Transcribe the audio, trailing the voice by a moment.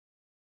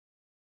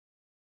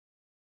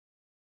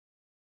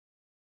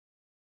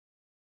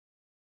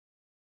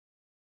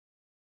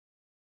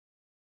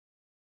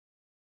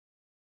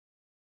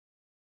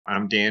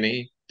I'm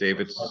Danny,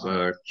 David's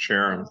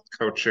chair and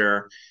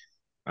co-chair.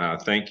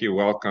 Thank you,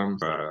 welcome,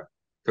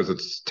 because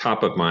it's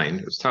top of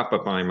mind. It's top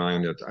of my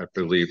mind. I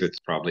believe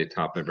it's probably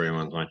top of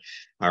everyone's mind.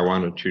 I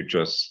wanted to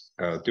just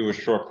do a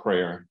short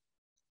prayer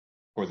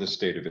for the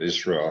state of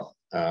Israel.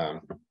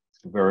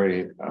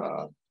 Very,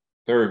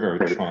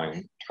 very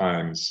trying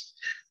times.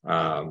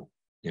 Life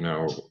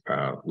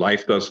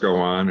does go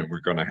on, and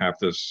we're going to have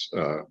this.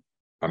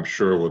 I'm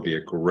sure will be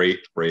a great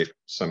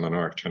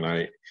seminar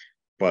tonight,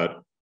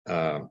 but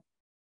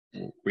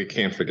we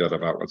can't forget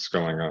about what's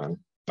going on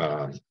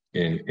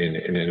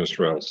in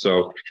Israel.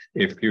 So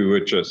if you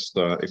would just,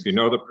 if you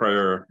know the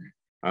prayer,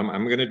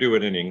 I'm going to do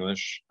it in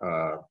English.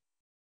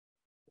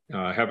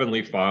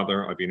 Heavenly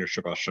Father, Avinu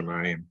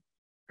Shabbat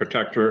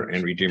Protector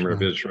and Redeemer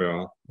of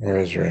Israel.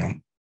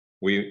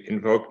 We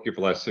invoke your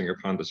blessing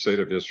upon the state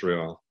of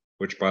Israel,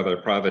 which by thy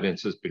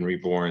providence has been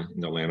reborn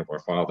in the land of our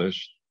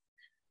fathers.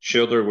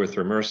 Shield her with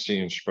your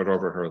mercy and spread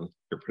over her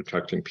your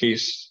protecting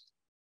peace.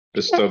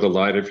 Bestow the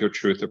light of your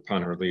truth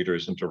upon her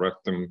leaders and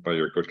direct them by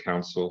your good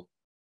counsel.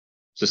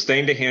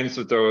 Sustain the hands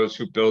of those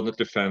who build and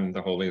defend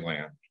the Holy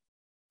Land.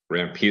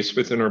 Grant peace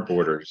within our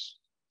borders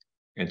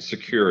and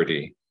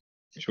security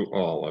to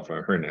all of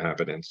her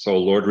inhabitants. So,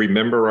 Lord,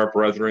 remember our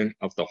brethren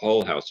of the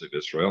whole house of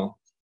Israel.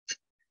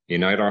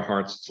 Unite our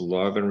hearts to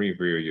love and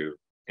revere you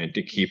and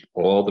to keep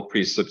all the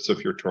precepts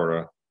of your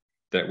Torah,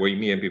 that we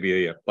may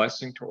be a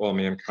blessing to all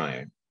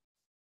mankind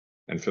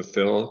and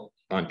fulfill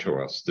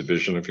unto us the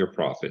vision of your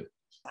prophet.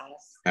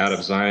 Out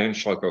of Zion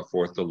shall go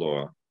forth the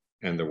law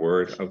and the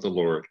word of the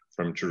Lord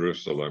from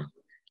Jerusalem.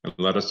 And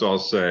let us all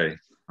say,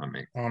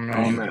 Amen.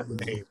 Amen.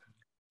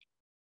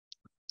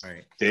 All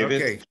right.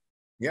 David? Okay.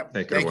 Yep.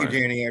 Thank you,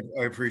 Danny.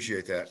 I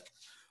appreciate that.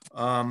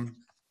 Can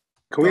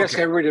we ask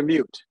everybody to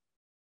mute?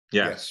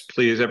 Yes,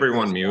 please,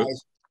 everyone mute.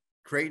 Guys,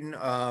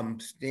 Creighton,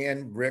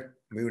 Stan, Rick,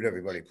 mute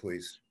everybody,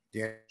 please.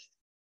 Dan.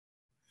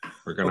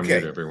 We're going to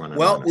mute everyone.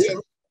 Well,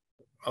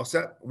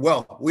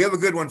 we have a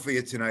good one for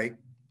you tonight.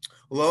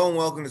 Hello and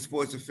welcome to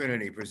Sports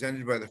Affinity,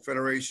 presented by the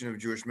Federation of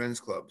Jewish Men's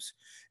Clubs.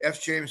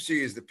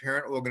 FJMC is the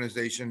parent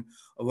organization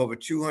of over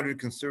 200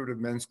 conservative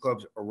men's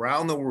clubs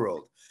around the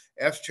world.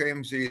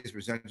 FJMC has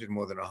presented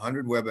more than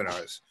 100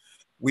 webinars.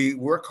 We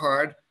work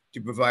hard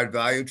to provide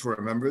value to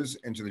our members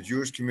and to the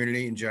Jewish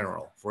community in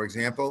general. For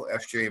example,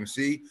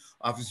 FJMC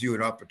offers you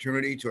an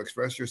opportunity to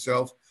express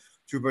yourself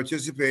through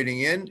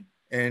participating in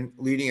and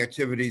leading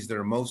activities that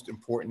are most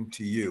important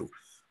to you.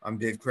 I'm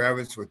Dave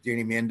Kravitz with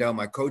Danny Mandel,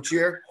 my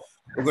co-chair.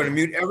 We're going to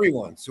mute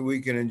everyone so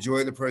we can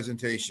enjoy the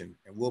presentation,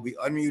 and we'll be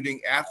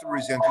unmuting after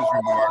presenters'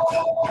 remarks.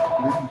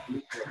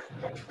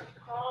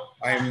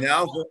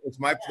 It's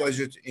my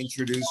pleasure to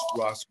introduce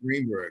Ross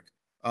Greenburg.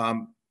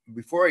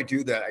 Before I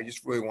do that, I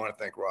just really want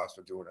to thank Ross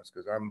for doing this,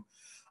 because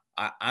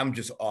I'm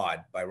just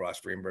awed by Ross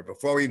Greenburg.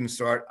 Before we even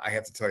start, I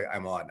have to tell you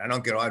I'm awed. I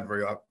don't get awed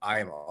very often.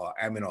 I'm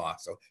in awe.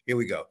 So here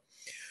we go.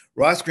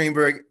 Ross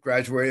Greenburg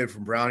graduated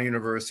from Brown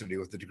University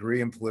with a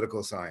degree in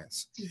political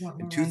science.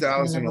 In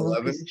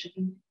 2011,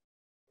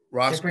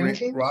 Ross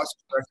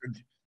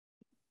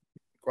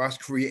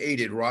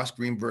created Ross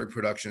Greenburg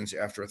Productions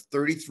after a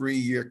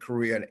 33-year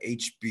career at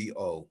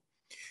HBO.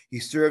 He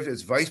served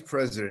as vice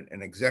president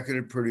and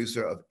executive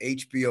producer of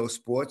HBO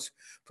Sports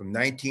from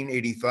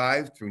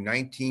 1985 through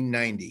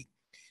 1990,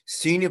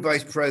 senior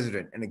vice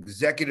president and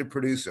executive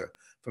producer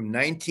from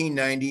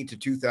 1990 to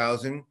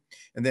 2000,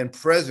 and then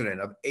president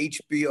of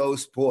HBO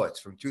Sports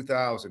from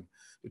 2000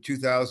 to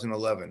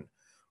 2011.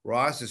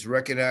 Ross is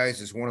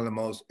recognized as one of the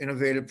most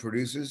innovative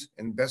producers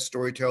and best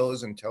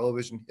storytellers in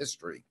television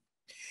history.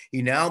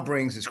 He now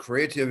brings his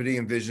creativity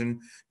and vision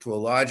to a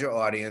larger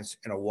audience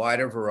and a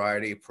wider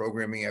variety of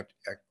programming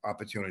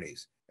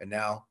opportunities. And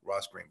now,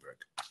 Ross Greenburg.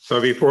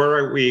 So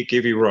before we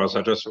give you Ross,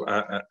 I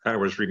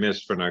was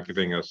remiss for not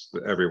giving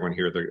everyone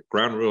here the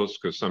ground rules,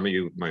 because some of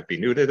you might be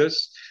new to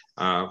this.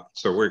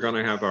 So we're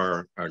going to have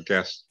our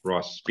guest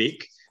Ross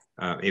speak.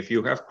 If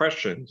you have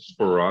questions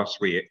for Ross,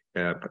 we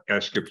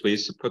ask you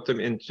please to put them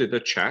into the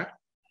chat.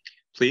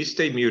 Please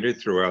stay muted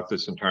throughout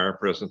this entire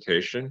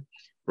presentation.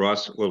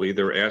 Ross will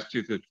either ask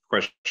you the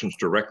questions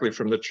directly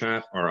from the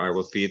chat, or I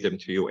will feed them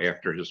to you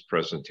after his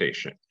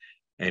presentation.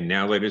 And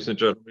now, ladies and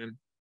gentlemen,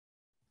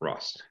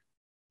 Ross.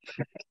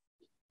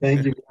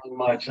 Thank you very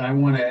much. I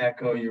want to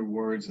echo your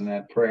words in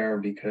that prayer,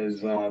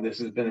 because this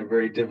has been a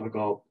very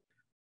difficult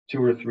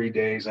 2 or 3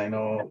 days. I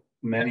know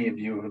many of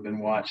you have been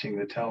watching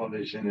the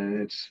television,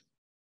 and it's,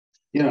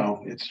 you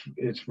know,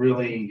 it's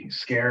really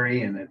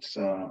scary, and it's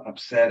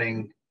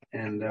upsetting,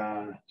 and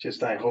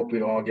I hope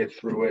we all get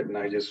through it. And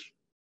I just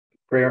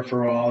pray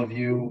for all of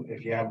you.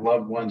 If you have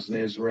loved ones in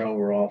Israel,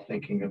 we're all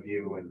thinking of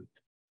you, and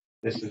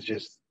this is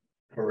just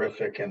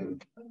horrific,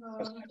 and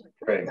let's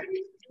pray.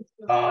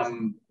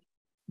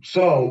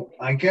 So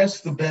I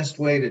guess the best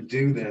way to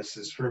do this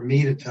is for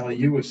me to tell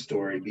you a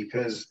story,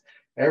 because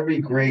every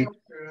great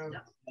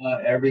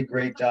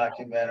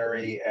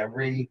documentary,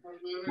 every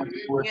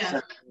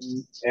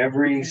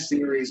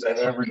series I've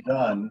ever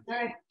done,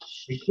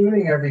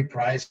 including every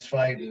prize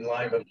fight and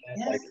live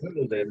event I could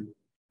have done,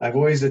 I've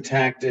always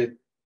attacked it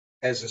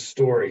as a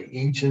story.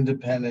 Each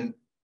independent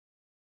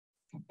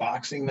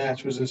boxing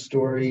match was a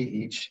story.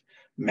 Each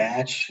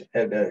match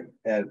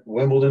at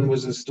Wimbledon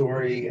was a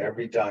story.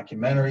 Every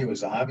documentary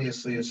was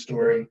obviously a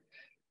story.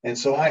 And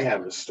so I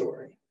have a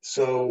story.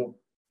 So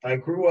I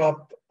grew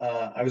up,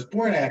 I was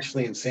born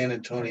actually in San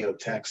Antonio,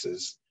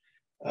 Texas,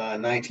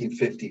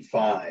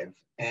 1955.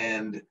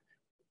 And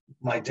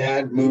my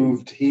dad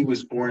moved, he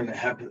was born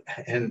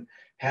in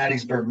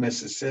Hattiesburg,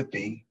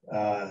 Mississippi,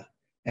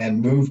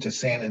 and moved to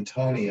San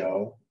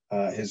Antonio.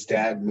 His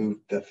dad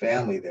moved the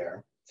family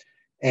there.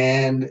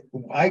 And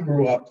I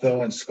grew up,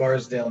 though, in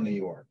Scarsdale, New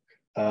York,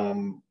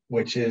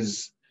 which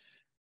is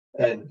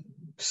a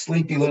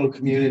sleepy little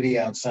community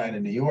outside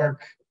of New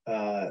York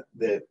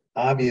that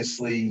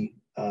obviously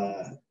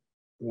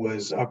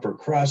was upper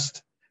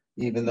crust,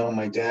 even though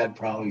my dad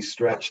probably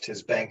stretched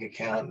his bank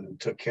account and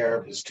took care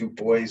of his two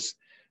boys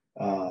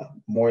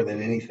more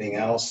than anything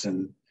else,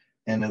 and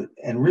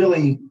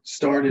really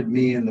started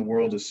me in the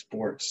world of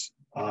sports.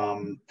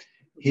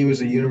 He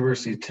was a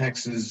University of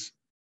Texas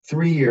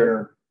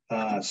 3-year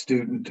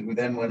student who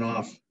then went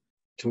off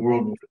to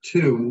World War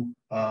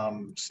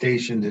II,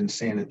 stationed in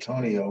San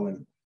Antonio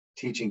and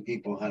teaching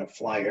people how to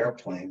fly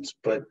airplanes.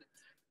 But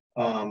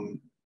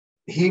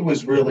he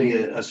was really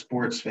a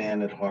sports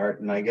fan at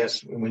heart. And I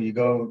guess when you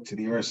go to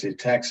the University of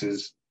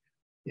Texas,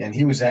 and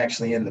he was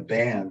actually in the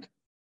band,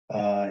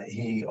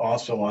 he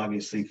also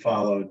obviously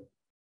followed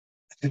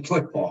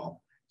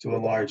football to a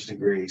large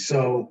degree.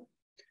 So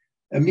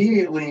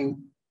immediately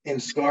in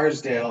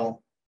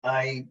Scarsdale,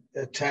 I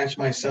attached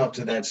myself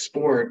to that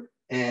sport,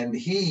 and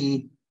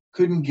he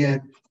couldn't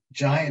get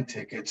Giant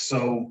tickets.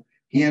 So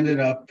he ended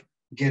up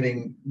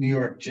getting New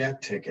York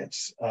Jet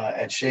tickets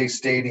at Shea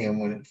Stadium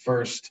when it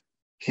first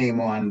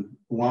came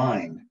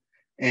online.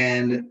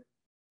 And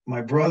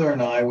my brother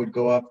and I would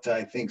go up to,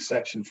 I think,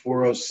 section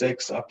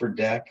 406, upper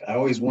deck. I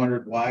always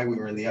wondered why we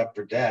were in the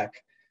upper deck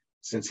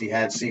since he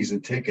had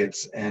season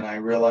tickets. And I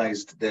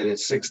realized that at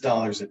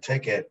 $6 a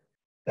ticket,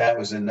 that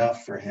was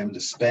enough for him to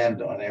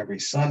spend on every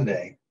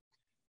Sunday.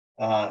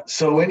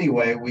 So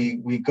anyway,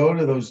 we go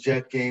to those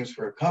Jet games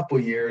for a couple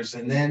years,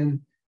 and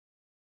then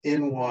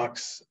in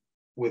walks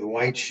with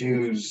white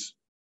shoes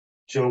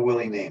Joe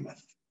Willie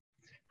Namath.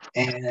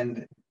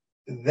 And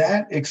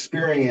that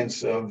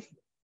experience of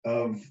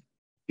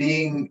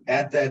being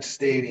at that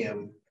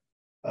stadium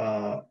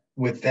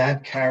with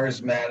that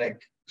charismatic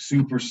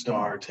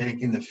superstar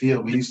taking the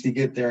field. We used to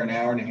get there an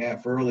hour and a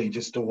half early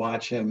just to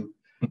watch him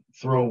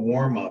throw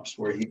warm-ups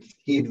where he'd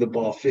heave the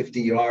ball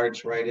 50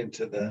 yards right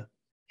into the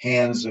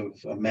hands of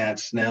a Matt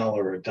Snell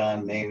or a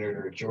Don Maynard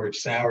or a George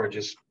Sauer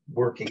just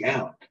working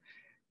out.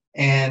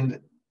 And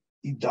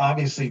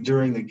obviously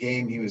during the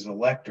game, he was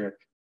electric.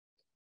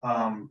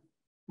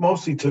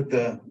 Mostly took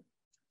the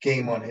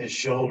game on his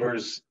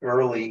shoulders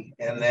early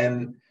and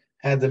then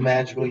had the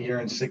magical year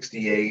in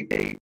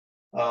 '68.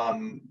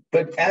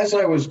 But as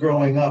I was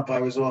growing up, I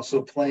was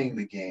also playing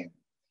the game.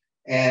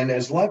 And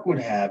as luck would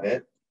have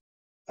it,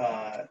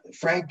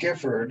 Frank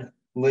Gifford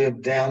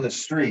lived down the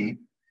street,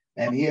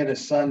 and he had a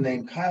son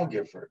named Kyle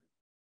Gifford.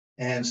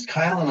 And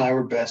Kyle and I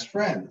were best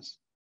friends.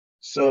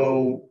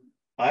 So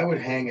I would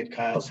hang at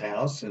Kyle's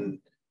house, and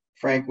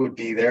Frank would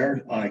be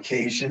there on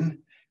occasion.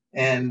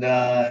 And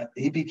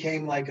he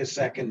became like a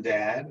second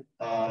dad.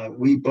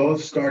 We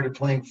both started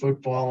playing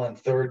football in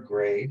 3rd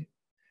grade.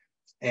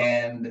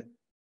 And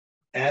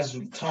as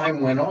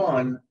time went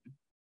on,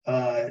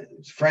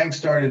 Frank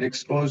started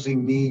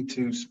exposing me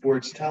to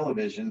sports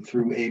television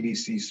through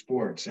ABC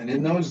Sports. And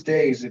in those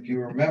days, if you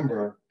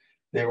remember,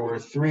 there were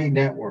 3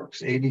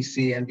 networks,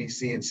 ABC,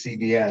 NBC, and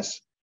CBS.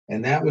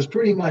 And that was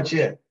pretty much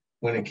it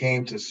when it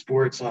came to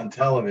sports on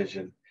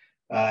television,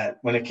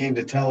 when it came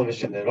to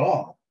television at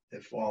all,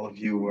 if all of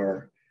you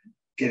were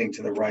getting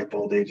to the ripe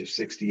old age of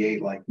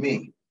 68 like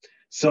me.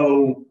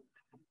 So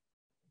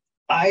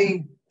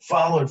I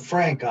followed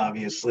Frank,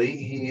 obviously.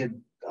 He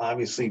had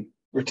obviously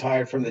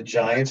retired from the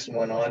Giants and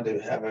went on to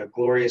have a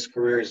glorious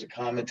career as a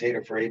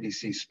commentator for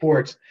ABC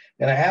Sports.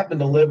 And I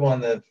happened to live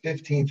on the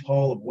 15th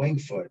hole of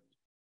Wingfoot.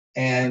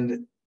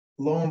 And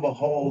lo and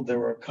behold, there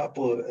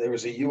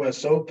was a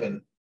US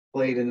Open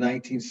played in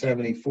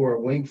 1974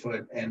 at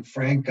Wingfoot, and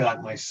Frank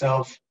got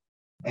myself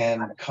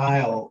and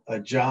Kyle a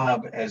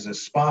job as a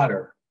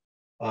spotter,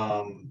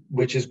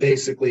 which is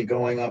basically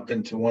going up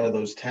into one of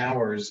those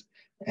towers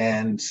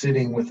and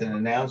sitting with an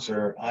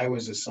announcer. I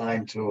was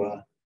assigned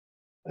to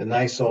a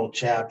nice old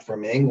chap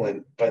from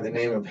England by the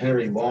name of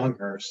Henry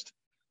Longhurst.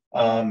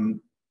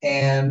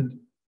 And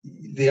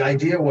the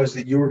idea was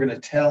that you were going to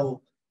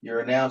tell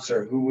your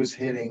announcer who was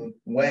hitting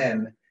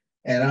when.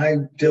 And I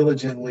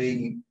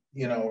diligently,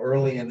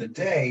 early in the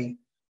day,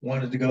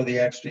 wanted to go the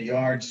extra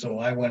yard. So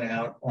I went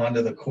out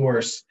onto the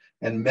course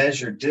and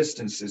measured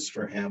distances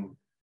for him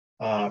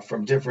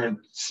from different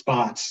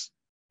spots,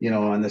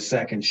 on the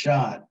second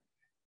shot.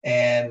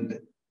 And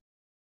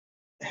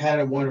had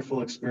a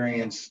wonderful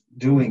experience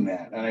doing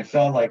that. And I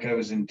felt like I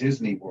was in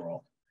Disney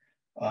World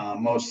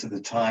most of the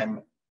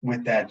time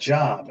with that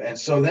job. And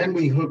so then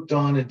we hooked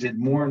on and did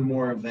more and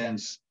more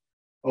events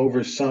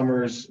over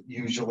summers,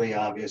 usually,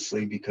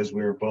 obviously, because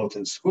we were both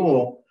in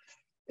school.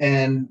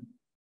 And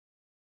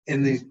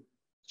in the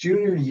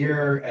junior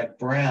year at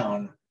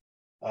Brown,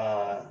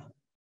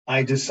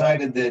 I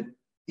decided that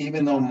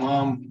even though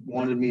Mom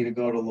wanted me to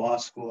go to law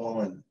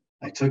school, and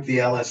I took the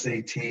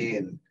LSAT,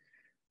 and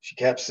she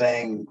kept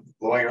saying,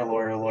 lawyer,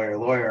 lawyer, lawyer,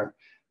 lawyer,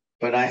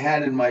 but I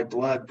had in my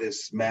blood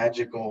this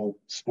magical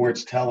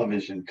sports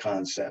television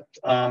concept.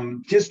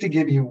 Just to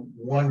give you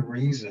one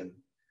reason,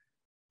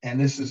 and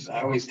this is,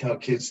 I always tell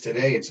kids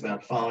today, it's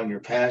about following your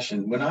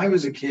passion. When I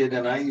was a kid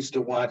and I used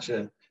to watch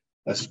a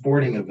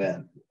sporting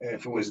event,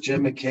 if it was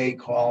Jim McKay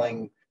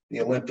calling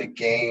the Olympic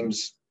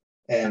Games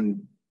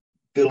and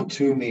Bill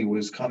Toomey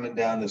was coming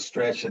down the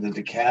stretch of the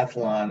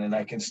decathlon, and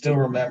I can still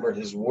remember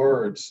his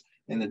words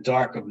in the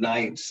dark of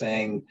night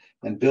saying,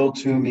 and Bill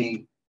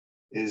Toomey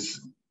is,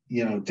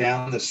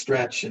 down the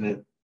stretch, and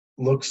it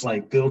looks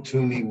like Bill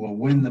Toomey will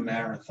win the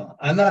marathon.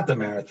 Not the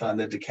marathon,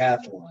 the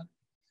decathlon.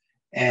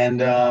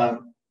 And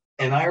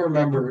I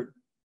remember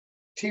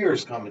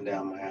tears coming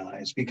down my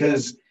eyes,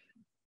 because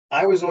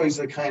I was always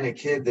the kind of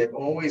kid that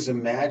always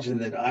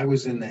imagined that I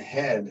was in the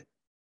head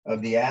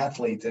of the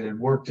athlete that had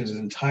worked his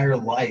entire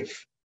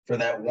life for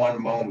that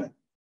one moment.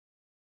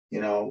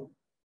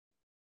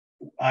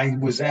 I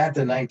was at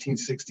the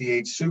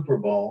 1968 Super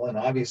Bowl, and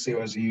obviously I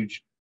was a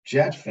huge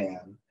Jet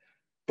fan,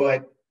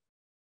 but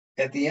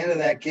at the end of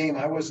that game,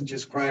 I wasn't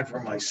just crying for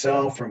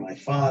myself or my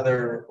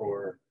father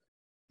or,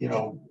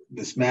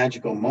 this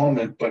magical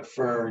moment, but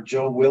for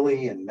Joe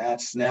Willie and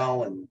Matt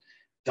Snell and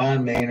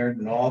Don Maynard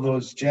and all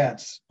those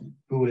Jets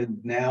who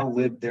had now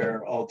lived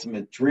their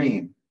ultimate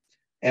dream.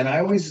 And I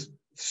always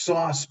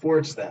saw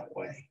sports that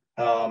way,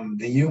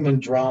 the human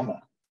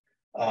drama.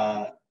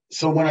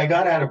 So when I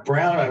got out of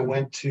Brown, I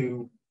went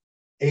to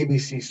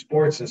ABC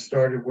Sports and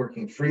started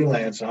working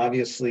freelance.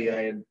 Obviously,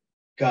 I had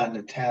gotten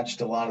attached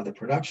to a lot of the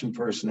production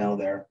personnel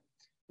there.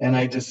 And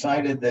I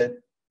decided that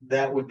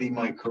that would be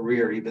my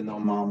career, even though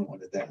Mom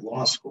wanted that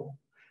law school.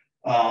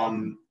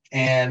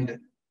 And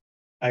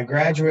I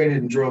graduated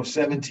and drove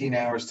 17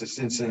 hours to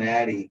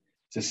Cincinnati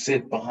to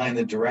sit behind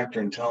the director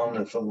and tell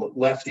him if a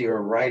lefty or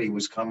a righty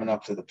was coming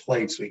up to the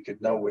plate so he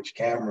could know which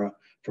camera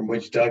from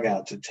which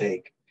dugout to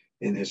take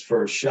in his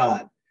first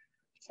shot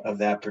of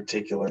that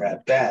particular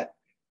at bat.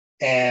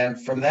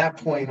 And from that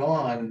point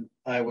on,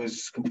 I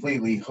was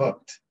completely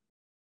hooked.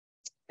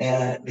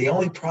 And the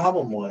only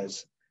problem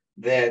was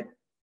that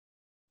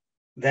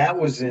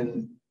was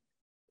in,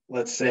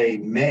 let's say,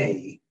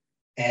 May.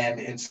 And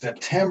in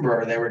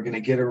September, they were going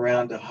to get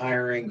around to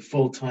hiring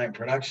full-time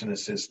production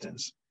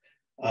assistants.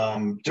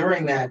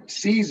 During that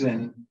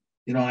season,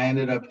 I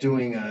ended up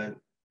doing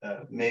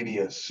maybe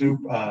a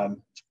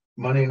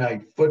Monday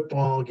night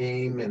football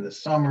game in the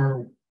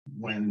summer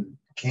when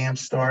camp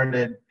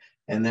started.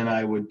 And then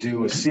I would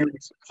do a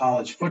series of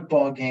college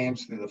football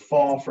games through the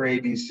fall for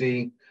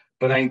ABC,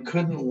 but I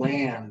couldn't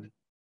land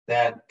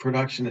that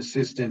production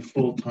assistant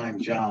full-time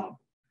job.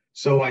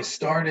 So I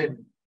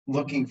started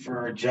looking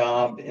for a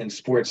job in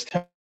sports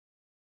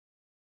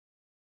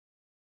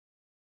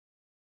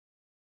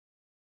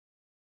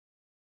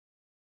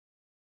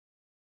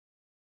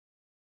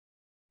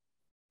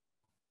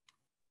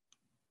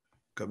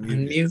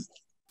Unmute.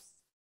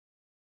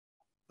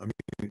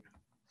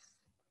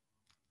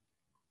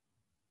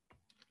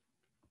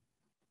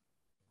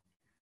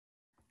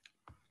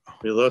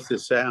 We lost the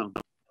sound.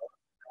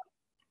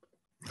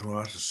 I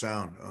lost the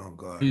sound. Oh,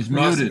 God. He's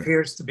Ross muted.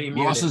 appears to be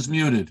muted. Ross is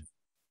muted.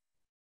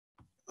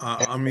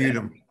 Unmute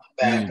him.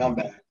 I'm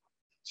back.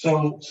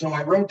 So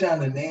I wrote down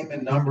the name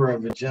and number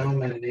of a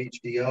gentleman at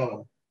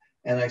HBO,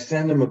 and I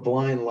send him a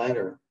blind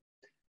letter.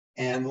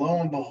 And lo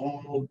and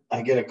behold,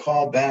 I get a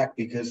call back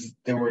because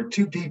there were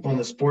two people in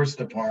the sports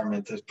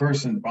department, this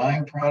person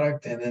buying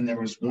product, and then there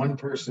was one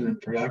person in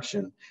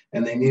production,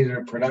 and they needed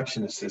a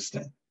production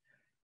assistant.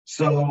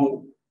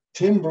 So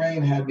Tim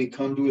Brain had me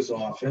come to his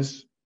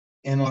office,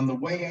 and on the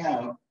way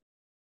out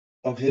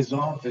of his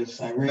office,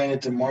 I ran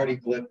into Marty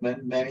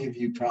Glickman. Many of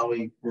you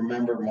probably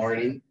remember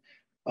Marty.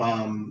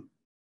 And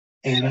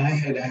I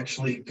had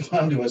actually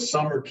gone to a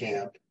summer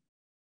camp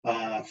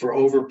for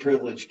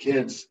overprivileged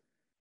kids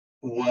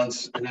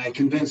once, and I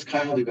convinced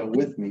Kyle to go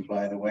with me,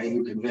 by the way,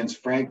 who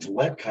convinced Frank to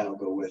let Kyle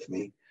go with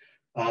me.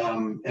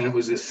 And it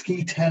was a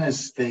ski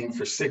tennis thing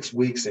for 6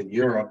 weeks in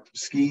Europe,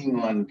 skiing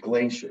on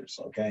glaciers,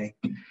 okay?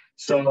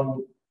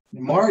 So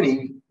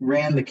Marty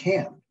ran the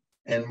camp,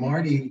 and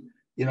Marty,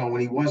 when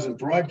he wasn't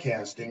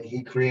broadcasting,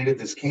 he created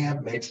this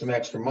camp, made some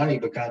extra money,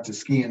 but got to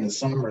ski in the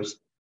summers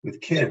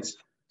with kids.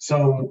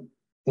 So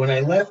when I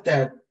left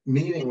that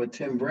meeting with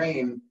Tim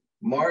Brain,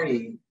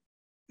 Marty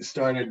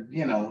started,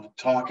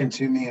 talking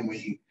to me, and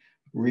we,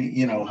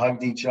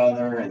 hugged each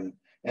other.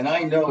 And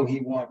I know he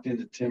walked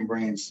into Tim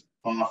Brain's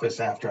office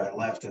after I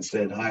left and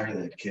said, hire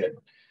that kid.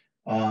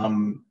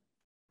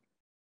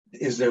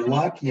 Is there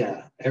luck?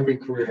 Yeah, every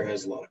career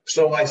has luck.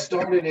 So I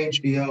started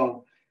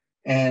HBO,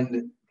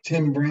 and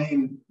Tim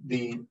Brain,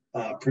 the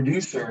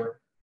producer,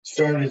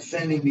 started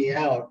sending me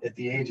out at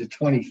the age of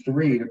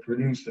 23 to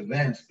produce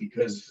events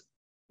because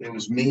it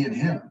was me and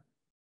him.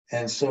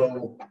 And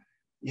so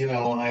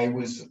I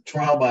was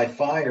trial by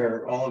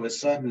fire, all of a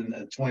sudden,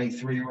 a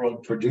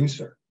 23-year-old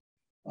producer.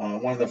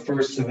 One of the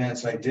first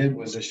events I did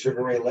was a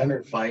Sugar Ray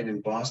Leonard fight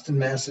in Boston,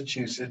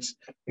 Massachusetts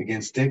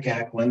against Dick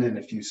Eklund. And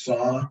if you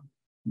saw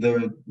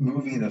the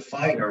movie The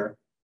Fighter,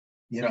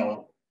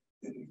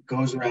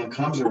 goes around,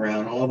 comes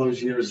around, all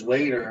those years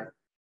later,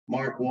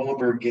 Mark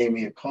Wahlberg gave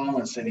me a call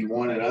and said he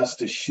wanted us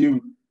to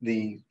shoot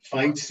the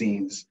fight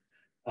scenes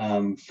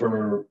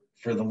for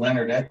the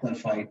Leonard Eklund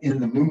fight in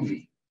the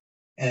movie.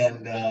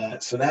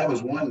 And so that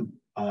was one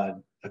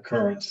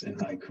occurrence in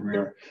my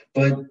career.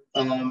 But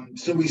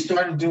so we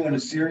started doing a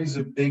series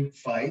of big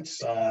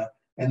fights,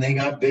 and they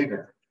got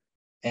bigger.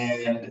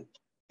 And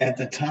at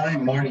the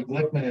time, Marty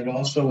Glickman had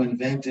also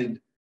invented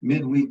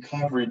midweek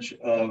coverage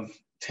of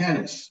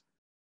tennis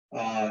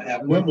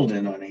at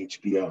Wimbledon on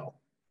HBO,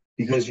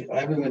 because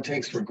everyone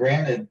takes for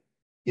granted,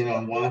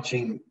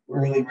 watching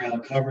early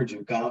round coverage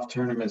of golf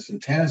tournaments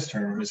and tennis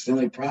tournaments. The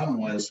only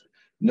problem was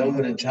no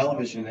one in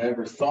television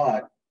ever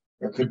thought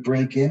or could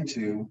break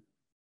into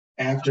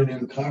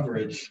afternoon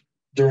coverage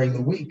during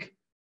the week.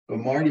 But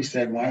Marty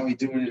said, why don't we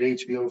do it at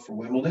HBO for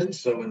Wimbledon?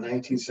 So in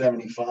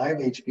 1975,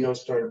 HBO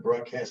started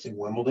broadcasting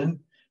Wimbledon.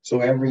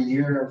 So every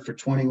year for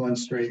 21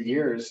 straight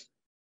years,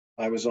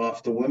 I was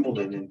off to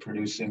Wimbledon and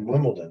producing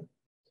Wimbledon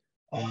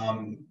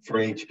for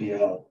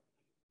HBO.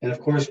 And of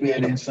course, we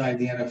had Inside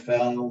the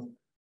NFL,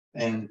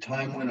 and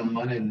time went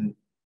on, and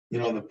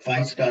the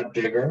fights got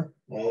bigger.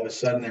 All of a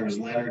sudden, there was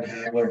Leonard,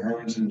 Hagler,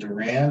 Hearns, and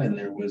Duran, and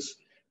there was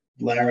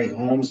Larry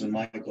Holmes and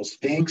Michael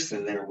Spinks,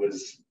 and there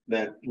was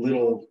that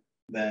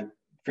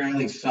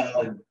fairly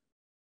solid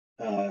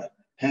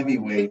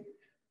heavyweight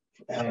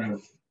out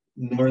of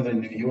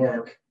northern New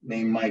York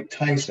named Mike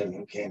Tyson,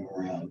 who came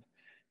around.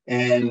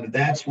 And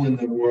that's when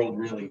the world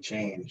really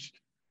changed,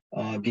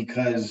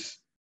 because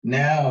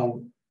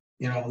now,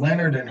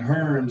 Leonard and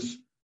Hearns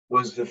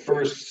was the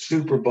first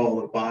Super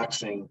Bowl of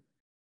boxing.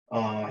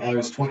 I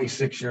was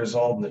 26 years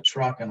old in the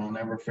truck, and I'll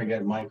never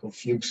forget Michael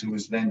Fuchs, who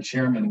was then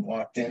chairman,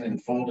 walked in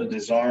and folded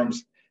his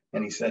arms,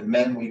 and he said,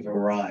 "Men, we've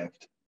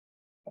arrived,"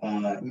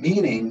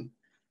 meaning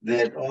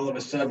that all of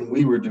a sudden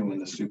we were doing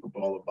the Super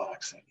Bowl of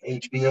boxing.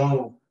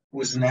 HBO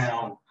was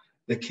now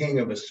the king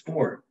of a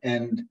sport.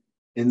 And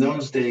in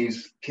those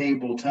days,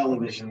 cable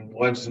television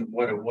wasn't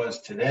what it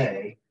was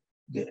today.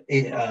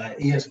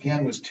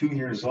 ESPN was 2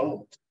 years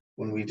old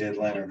when we did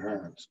Leonard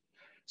Hearns.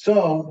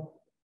 So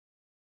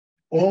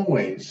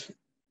always,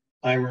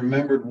 I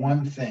remembered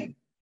one thing,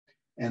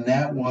 and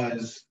that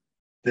was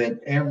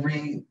that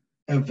every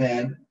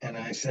event, and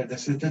I said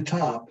this at the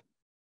top,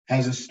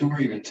 has a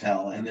story to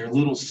tell, and there are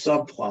little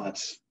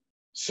subplots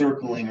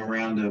circling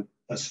around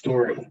a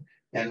story.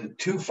 And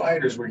two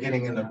fighters were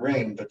getting in the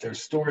ring, but their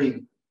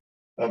story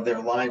of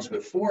their lives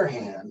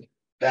beforehand,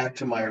 back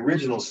to my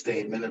original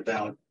statement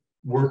about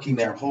working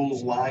their whole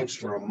lives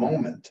for a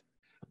moment,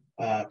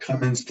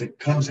 comes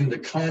into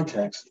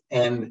context.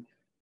 And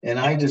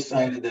I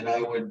decided that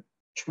I would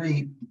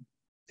treat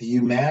the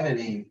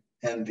humanity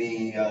and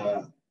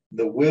the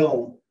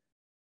will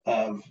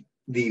of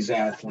these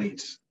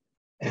athletes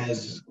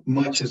as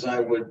much as I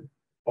would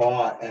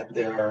awe at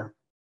their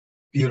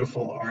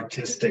beautiful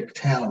artistic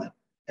talent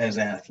as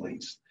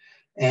athletes.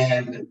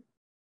 And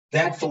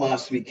that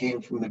philosophy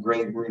came from the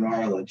great Roone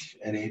Arledge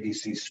at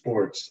ABC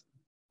Sports.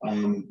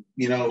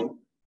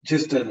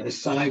 Just a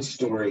side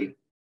story.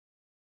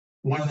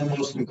 One of the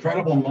most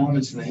incredible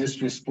moments in the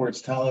history of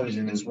sports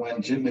television is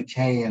when Jim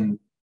McKay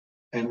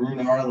and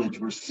Roone Arledge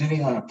were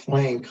sitting on a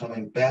plane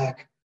coming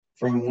back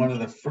from one of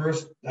the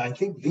first, I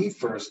think the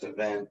first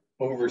event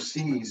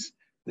overseas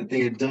that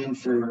they had done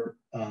for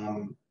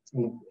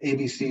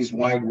ABC's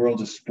Wide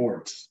World of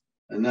Sports,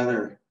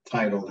 another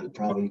title that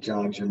probably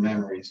jogs your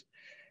memories.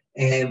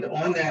 And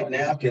on that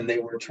napkin, they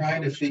were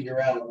trying to figure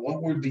out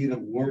what would be the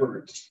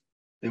words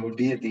that would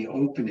be at the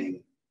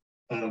opening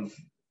of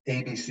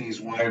ABC's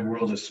Wide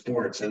World of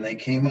Sports. And they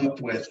came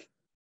up with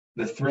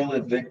the thrill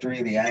of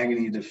victory, the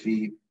agony of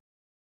defeat,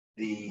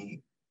 the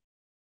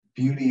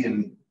beauty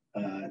and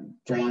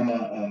drama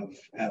of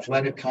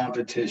athletic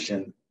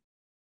competition.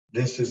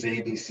 This is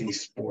ABC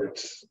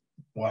Sports,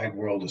 Wide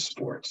World of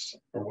Sports,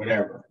 or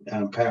whatever.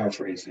 I'm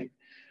paraphrasing.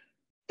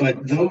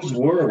 But those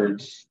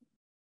words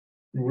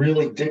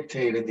really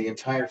dictated the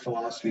entire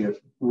philosophy of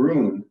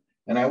Roone.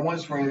 And I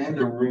once ran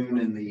into Roone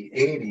in the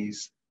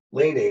 80s,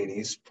 late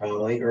 80s,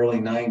 probably early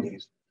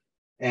 90s.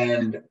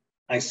 And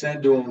I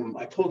said to him,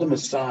 I pulled him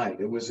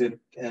aside. It was at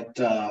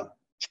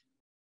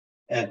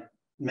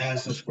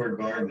Madison Square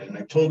Garden. And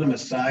I pulled him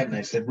aside and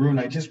I said, Roone,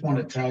 I just want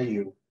to tell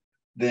you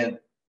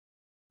that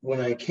when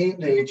I came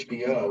to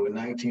HBO in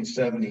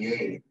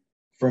 1978,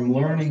 from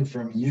learning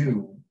from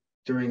you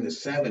during the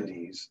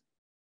 70s,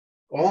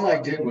 all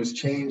I did was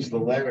change the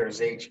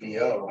letters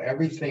HBO.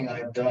 Everything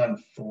I've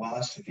done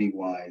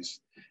philosophy-wise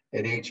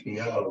at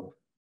HBO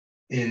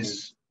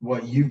is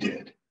what you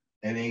did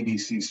at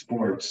ABC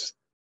Sports.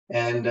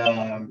 And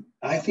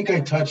I think I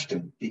touched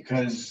him,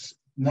 because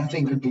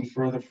nothing could be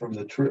further from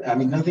the truth. I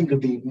mean, nothing could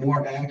be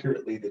more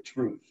accurately the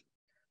truth.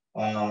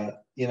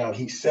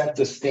 He set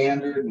the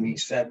standard and he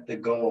set the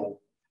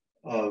goal.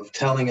 of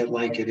telling it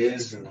like it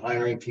is and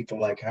hiring people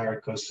like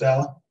Howard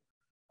Cosell.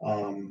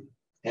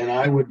 And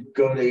I would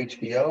go to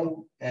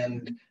HBO,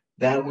 and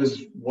that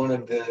was one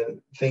of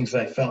the things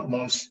I felt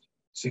most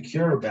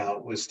secure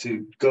about, was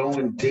to go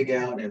and dig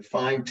out and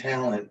find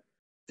talent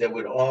that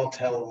would all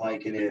tell it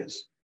like it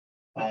is.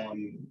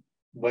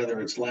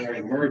 Whether it's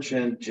Larry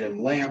Merchant, Jim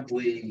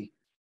Lampley,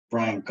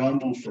 Brian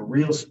Gumbel for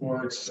Real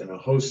Sports, and a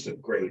host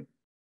of great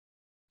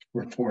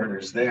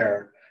reporters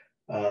there,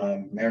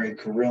 Mary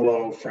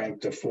Carrillo,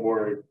 Frank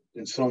DeFord,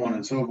 and so on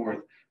and so forth.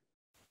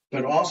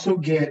 But also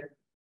get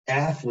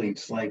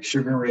athletes like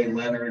Sugar Ray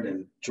Leonard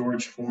and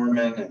George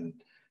Foreman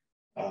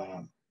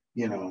and,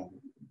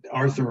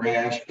 Arthur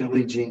Ashe,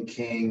 Billie Jean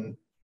King.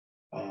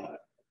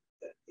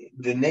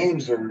 The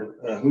names are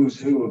a who's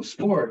who of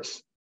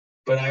sports,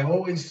 but I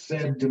always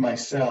said to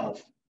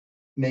myself,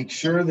 make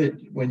sure that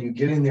when you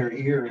get in their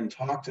ear and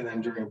talk to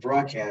them during a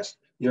broadcast,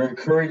 you're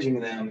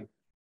encouraging them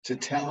to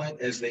tell it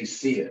as they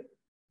see it,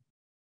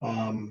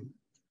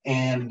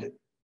 and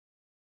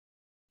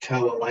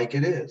tell it like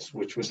it is,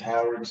 which was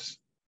Howard's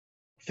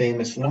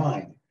famous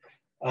line.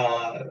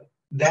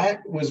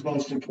 That was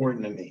most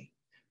important to me.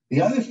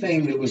 The other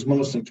thing that was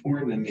most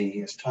important to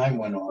me as time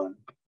went on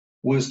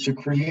was to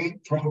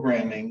create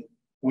programming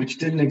which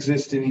didn't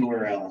exist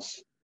anywhere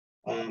else.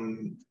 All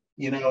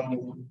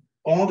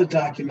the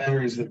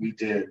documentaries that we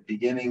did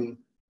beginning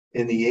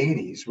in the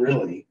 80s,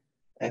 really,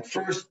 at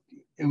first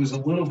it was a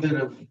little bit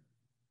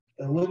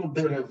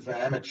of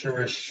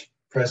amateurish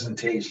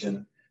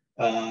presentation.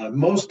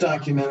 Most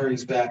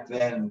documentaries back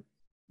then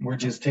were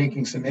just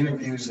taking some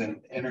interviews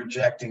and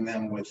interjecting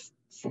them with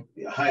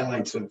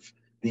highlights of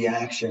the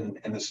action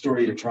and the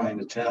story you're trying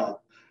to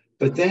tell.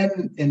 But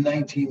then in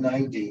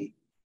 1990,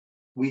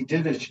 we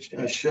did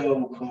a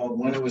show called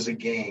When It Was a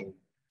Game,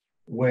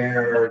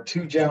 where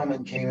two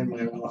gentlemen came in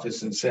my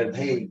office and said,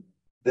 hey,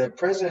 the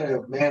president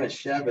of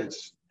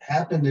Manischewitz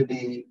happened to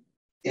be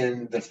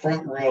in the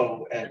front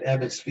row at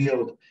Ebbets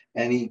Field,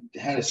 and he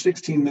had a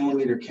 16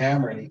 millimeter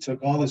camera, and he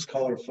took all this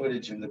color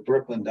footage of the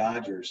Brooklyn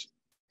Dodgers,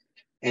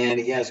 and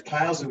he has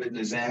piles of it in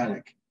his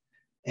attic.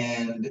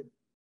 And,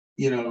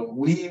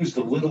 we used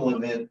a little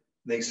of it,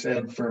 they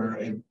said, for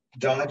a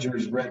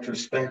Dodgers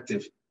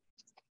retrospective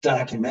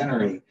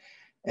documentary.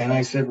 And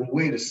I said, well,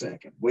 wait a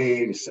second.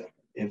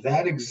 If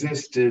that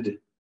existed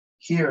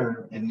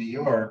here in New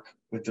York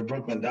with the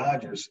Brooklyn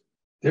Dodgers,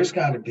 there's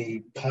got to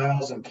be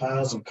piles and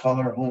piles of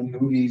color home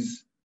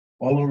movies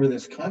all over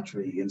this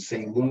country, in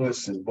St.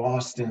 Louis and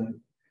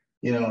Boston,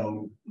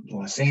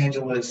 Los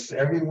Angeles,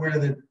 everywhere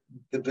that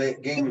the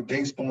game of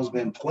baseball has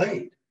been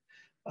played.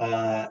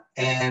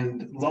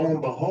 And lo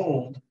and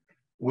behold,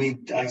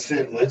 I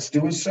said, let's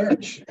do a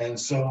search. And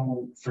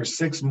so for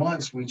 6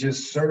 months, we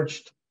just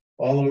searched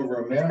all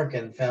over America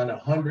and found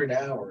 100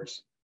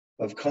 hours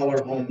of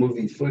color home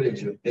movie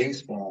footage of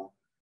baseball,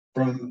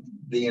 from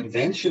the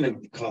invention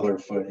of color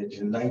footage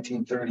in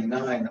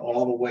 1939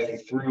 all the way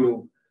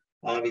through,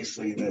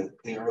 obviously, the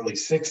early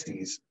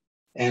 60s.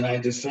 And I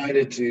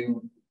decided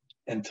to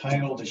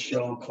entitle the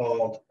show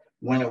called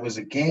When It Was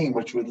a Game,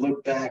 which would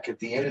look back at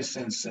the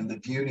innocence and the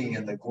beauty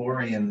and the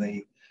glory and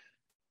the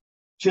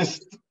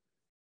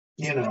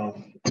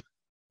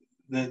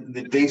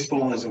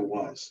baseball as it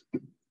was.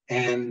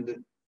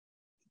 And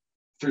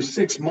for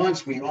 6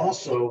 months, we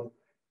also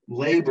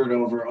labored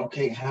over,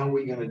 okay, how are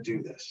we going to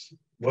do this?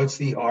 What's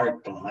the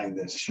art behind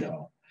this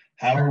show?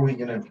 How are we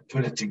going to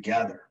put it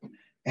together?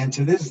 And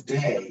to this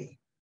day,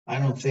 I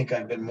don't think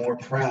I've been more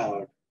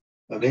proud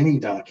of any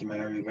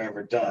documentary we've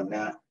ever done.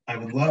 Now, I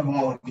would love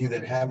all of you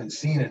that haven't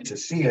seen it to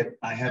see it.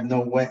 I have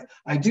no way.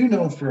 I do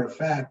know for a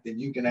fact that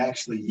you can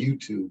actually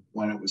YouTube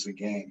When It Was a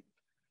Game.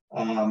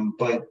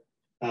 But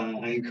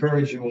I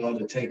encourage you all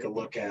to take a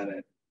look at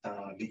it,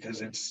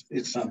 because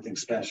it's something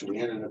special. We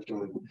ended up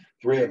doing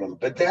 3 of them.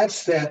 But that's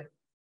set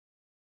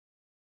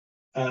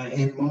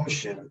in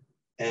motion.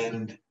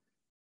 And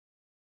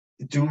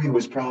Dewey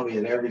was probably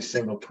at every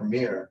single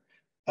premiere,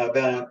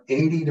 about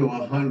 80 to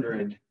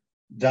 100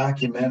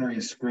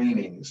 documentary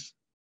screenings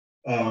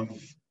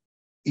of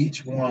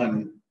each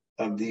one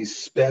of these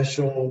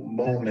special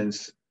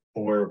moments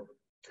or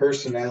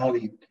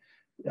personality,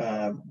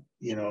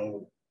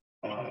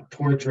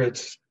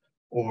 portraits,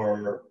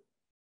 or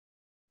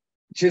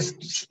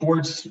just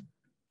sports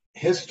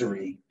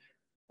history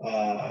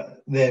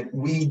that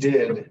we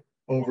did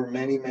over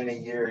many, many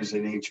years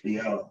at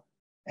HBO.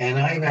 And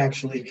I've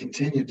actually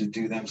continued to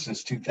do them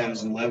since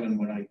 2011,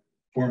 when I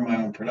formed my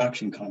own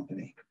production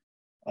company.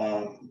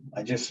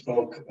 I just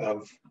spoke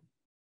of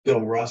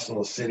Bill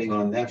Russell sitting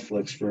on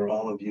Netflix for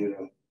all of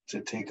you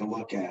to take a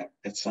look at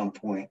some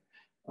point,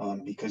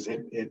 because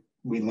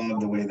we love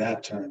the way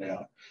that turned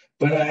out.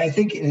 But I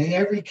think in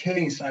every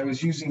case, I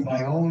was using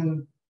my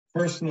own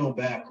personal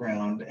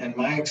background and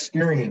my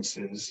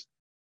experiences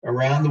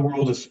around the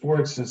world of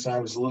sports since I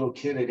was a little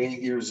kid at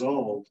 8 years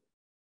old,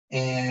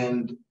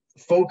 and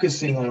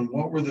focusing on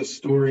what were the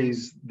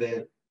stories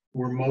that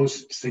were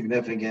most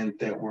significant,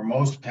 that were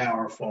most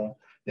powerful,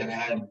 that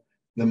had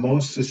the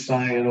most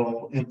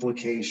societal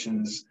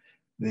implications,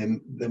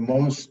 the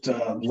most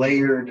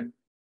layered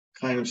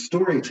kind of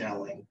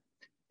storytelling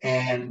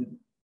and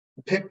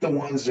picked the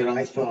ones that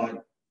I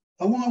thought,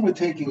 along with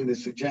taking the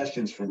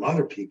suggestions from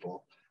other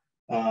people,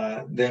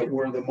 that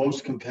were the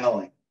most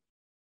compelling.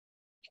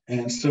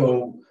 And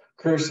so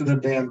Curse of the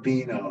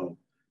Bambino,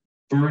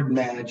 Bird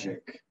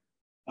Magic,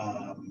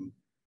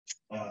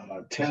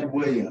 Ted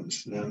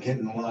Williams. Now I'm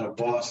hitting a lot of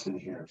Boston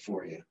here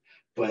for you,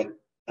 but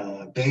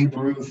Babe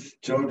Ruth,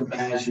 Joe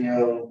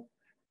DiMaggio,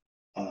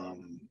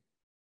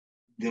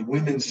 the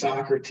women's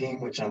soccer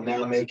team, which I'm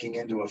now making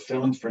into a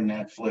film for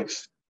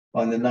Netflix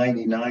on the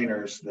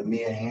 99ers, the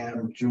Mia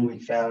Hamm, Julie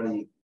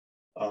Foudy,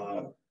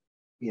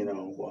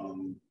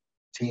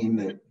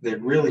 team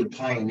that really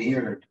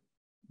pioneered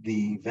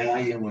the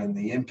value and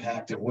the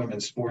impact of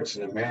women's sports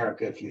in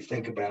America. If you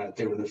think about it,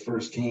 they were the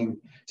first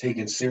team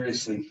taken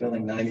seriously,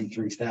 filling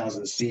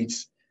 93,000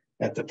 seats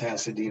at the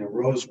Pasadena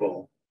Rose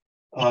Bowl.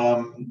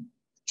 And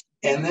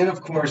then,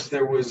 of course,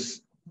 there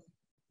was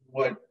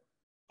what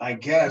I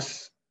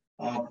guess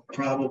I'll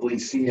probably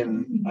see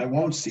I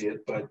won't see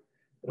it, but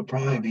it'll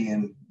probably be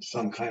in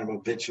some kind of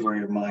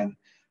obituary of mine.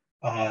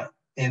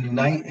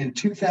 In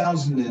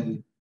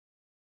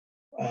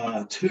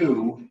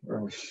 2002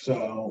 or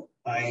so,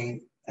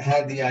 I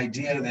had the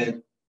idea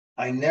that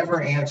I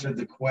never answered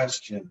the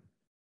question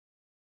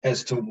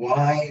as to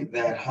why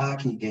that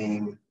hockey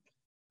game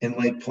in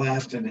Lake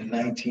Placid in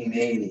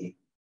 1980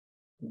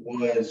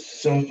 was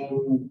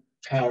so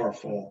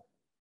powerful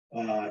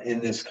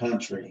in this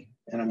country.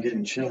 And I'm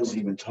getting chills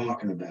even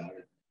talking about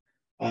it.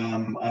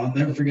 I'll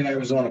never forget, I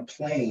was on a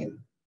plane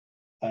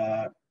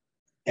and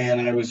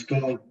I was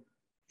going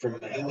from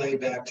LA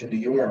back to New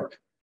York.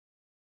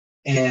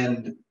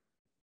 And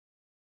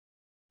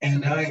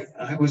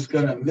I was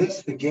going to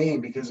miss the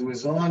game because it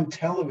was on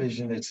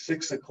television at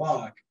 6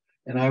 o'clock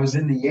and I was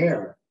in the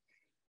air.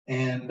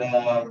 And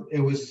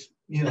it was,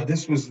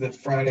 this was the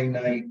Friday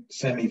night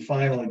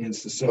semifinal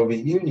against the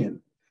Soviet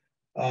Union.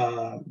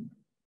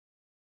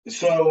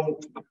 So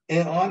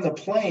on the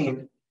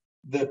plane,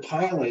 the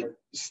pilot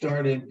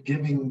started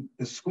giving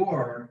the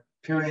score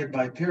period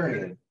by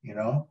period,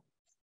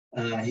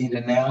 he'd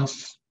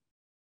announce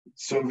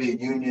Soviet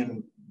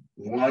Union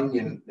 1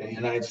 and the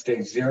United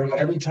States 0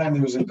 every time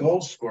there was a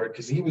goal scored,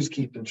 because he was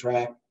keeping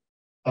track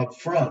up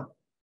front.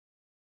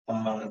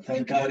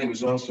 Thank God he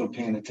was also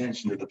paying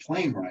attention to the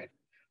plane ride.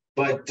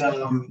 But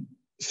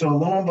so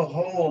lo and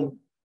behold,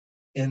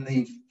 in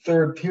the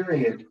third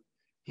period,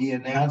 he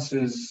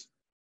announces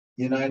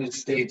United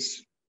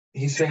States.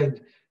 He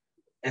said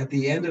at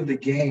the end of the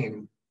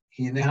game,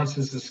 he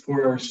announces the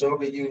score: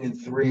 Soviet Union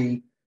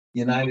 3,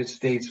 United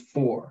States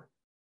 4.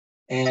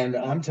 And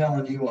I'm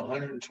telling you,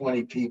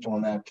 120 people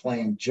on that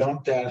plane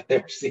jumped out of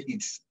their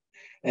seats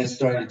and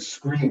started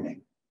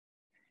screaming.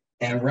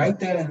 And right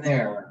then and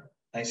there,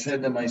 I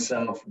said to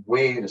myself,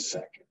 wait a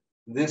second,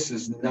 this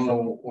is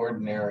no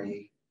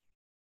ordinary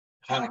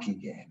hockey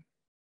game.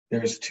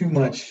 There's too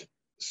much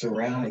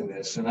surrounding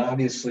this. And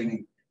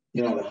obviously,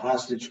 the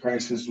hostage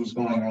crisis was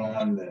going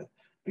on,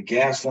 the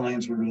gas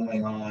lines were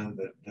going on,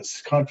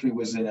 this country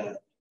was in a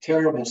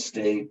terrible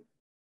state.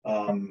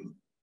 And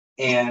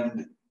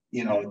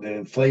the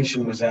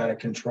inflation was out of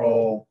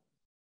control.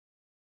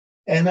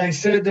 And I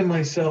said to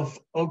myself,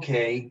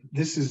 okay,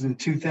 this is in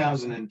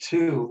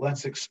 2002.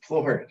 Let's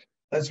explore it.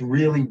 Let's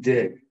really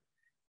dig,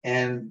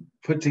 and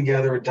put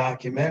together a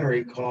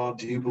documentary called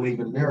Do You Believe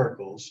in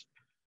Miracles,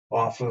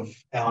 off of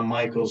Al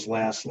Michaels'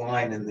 last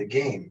line in the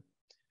game.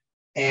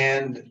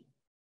 And,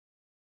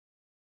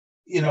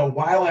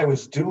 while I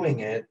was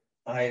doing it,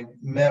 I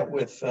met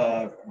with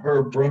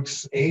Herb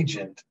Brooks'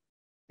 agent,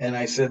 and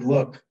I said,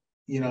 look,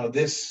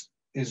 this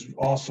is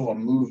also a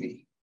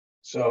movie.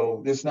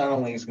 So this not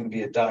only is going to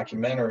be a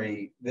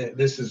documentary,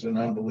 this is an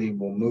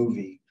unbelievable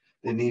movie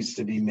that needs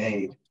to be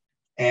made.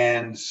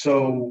 And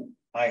so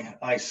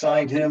I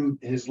signed him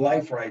his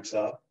life rights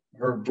up,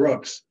 Herb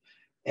Brooks.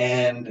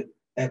 And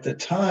at the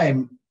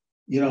time,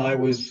 I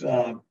was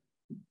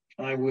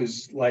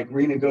like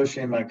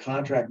renegotiating my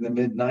contract in the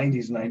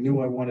mid-90s, and I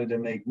knew I wanted to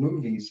make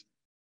movies.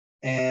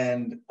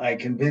 And I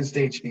convinced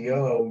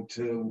HBO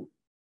to,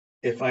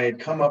 if I had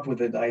come up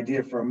with an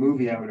idea for a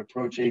movie, I would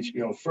approach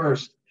HBO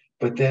first.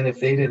 But then if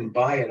they didn't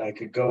buy it, I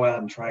could go out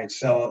and try and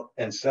sell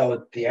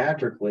it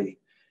theatrically.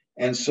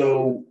 And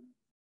so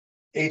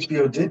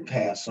HBO did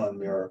pass on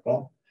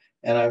Miracle.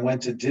 And I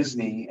went to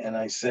Disney and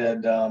I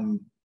said,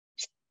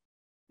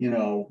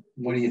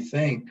 what do you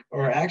think?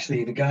 Or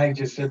actually, the guy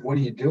just said, what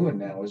are you doing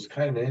now? It was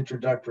kind of an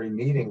introductory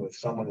meeting with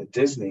someone at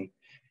Disney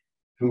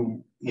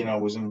who,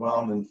 was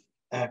involved in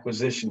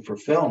acquisition for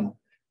film.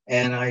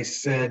 And I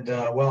said,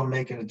 I'm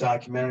making a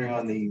documentary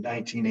on the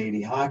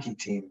 1980 hockey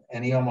team.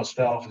 And he almost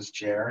fell off his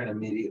chair and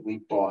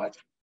immediately bought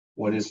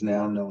what is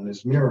now known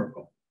as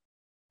Miracle.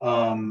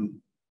 Pride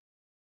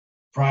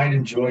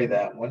and Joy,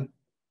 that one.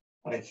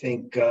 I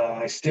think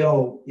I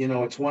still,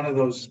 it's one of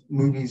those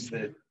movies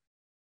that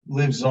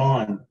lives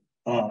on.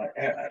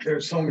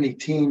 There's so many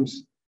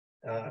teams,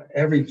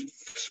 every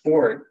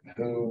sport,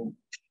 who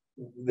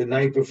the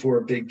night before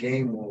a big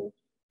game will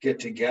get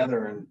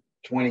together and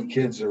 20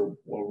 kids or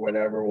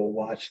whatever will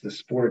watch the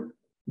sport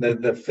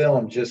the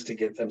film just to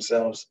get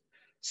themselves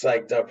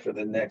psyched up for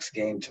the next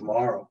game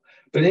tomorrow.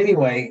 But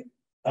anyway,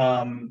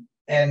 and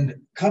a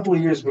couple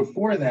of years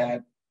before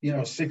that,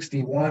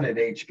 61 at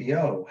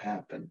HBO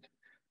happened.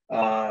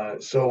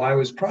 So I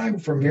was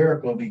primed for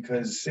miracle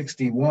because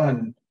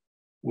 61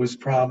 was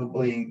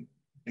probably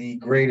the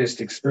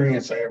greatest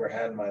experience I ever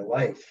had in my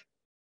life.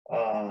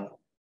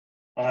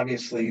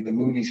 Obviously, the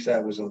movie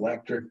set was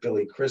electric.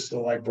 Billy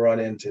Crystal I brought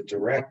in to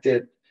direct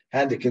it.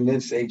 Had to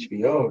convince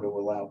HBO to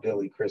allow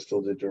Billy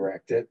Crystal to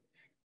direct it,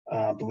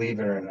 believe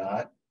it or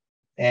not.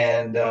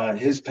 And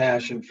his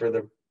passion for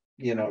the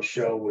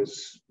show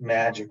was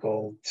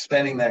magical.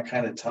 Spending that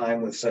kind of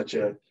time with such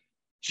a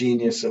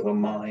genius of a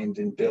mind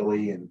in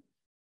Billy, and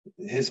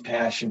his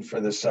passion for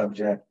the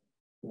subject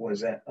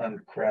was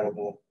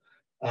incredible.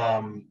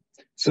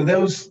 So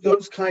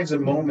those kinds of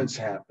moments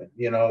happen.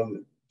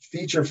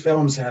 Feature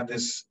films have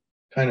this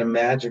kind of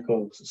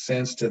magical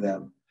sense to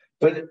them.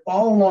 But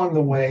all along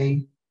the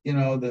way,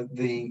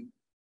 the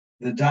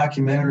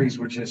documentaries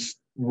were just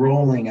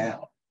rolling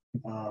out.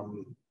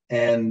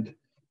 And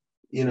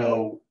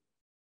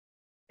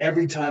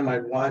every time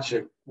I'd watch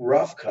a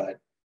rough cut,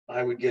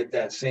 I would get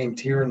that same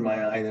tear in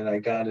my eye that I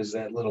got as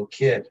that little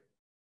kid.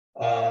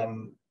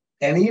 And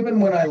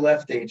even when I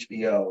left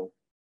HBO,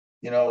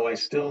 I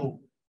still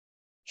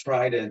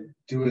try to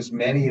do as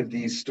many of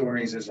these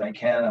stories as I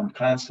can. I'm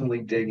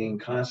constantly digging,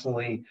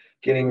 constantly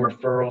getting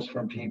referrals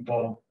from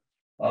people,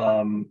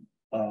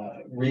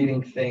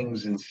 reading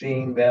things and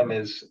seeing them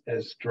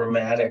as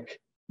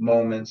dramatic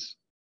moments.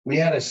 We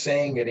had a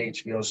saying at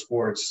HBO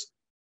Sports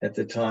at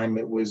the time.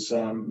 It was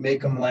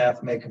make them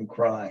laugh, make them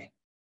cry,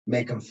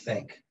 make them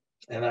think.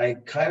 And I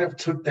kind of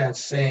took that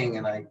saying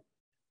and I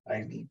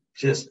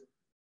just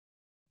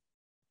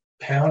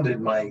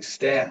pounded my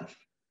staff.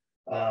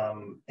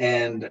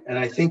 And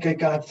I think I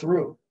got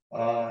through,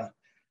 and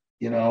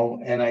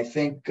I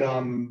think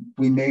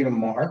we made a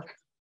mark.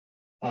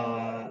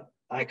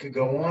 I could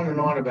go on and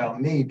on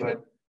about me,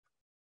 but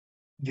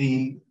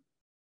the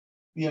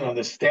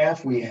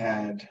staff we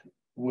had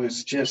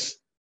was just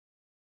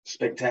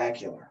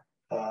spectacular.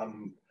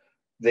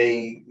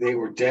 They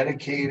were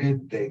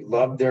dedicated. They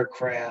loved their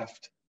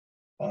craft.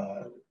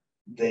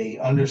 They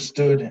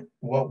understood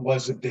what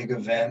was a big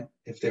event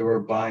if they were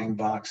buying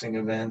boxing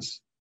events.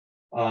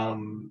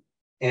 And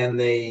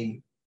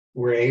they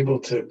were able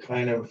to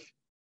kind of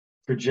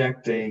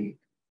project a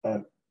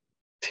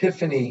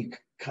Tiffany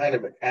kind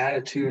of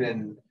attitude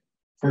and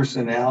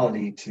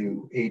personality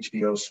to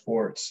HBO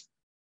Sports.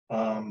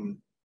 And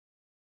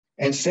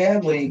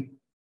sadly,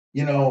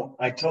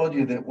 I told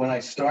you that when I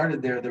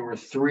started there were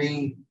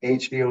 3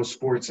 HBO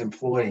Sports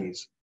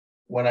employees.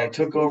 When I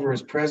took over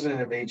as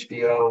president of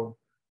HBO,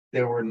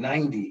 there were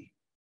 90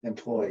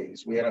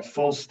 employees. We had a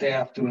full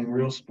staff doing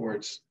real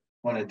sports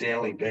on a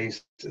daily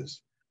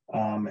basis.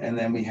 And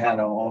then we had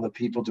all the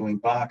people doing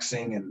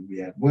boxing, and we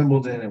had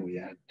Wimbledon, and we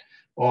had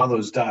all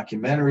those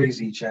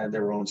documentaries. Each had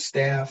their own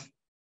staff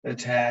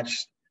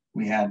attached.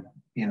 We had,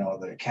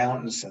 the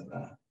accountants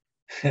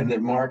and the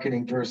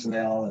marketing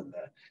personnel and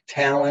the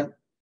talent.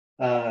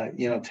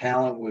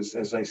 Talent was,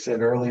 as I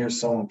said earlier,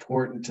 so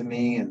important to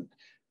me. And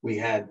we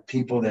had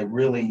people that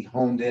really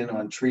honed in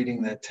on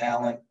treating that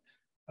talent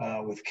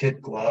with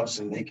kid gloves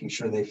and making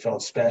sure they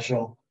felt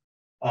special.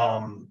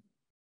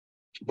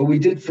 But we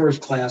did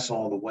first class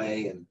all the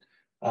way. And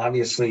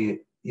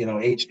obviously,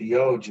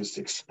 HBO just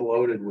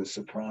exploded with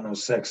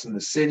Sopranos, Sex and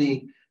the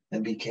City,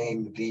 and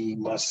became the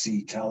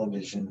must-see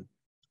television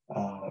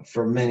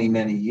for many,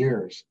 many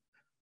years.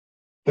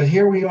 But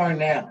here we are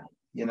now.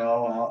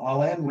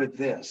 I'll end with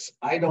this.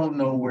 I don't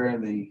know where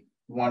the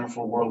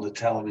wonderful world of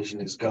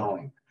television is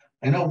going.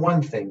 I know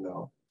one thing,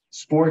 though.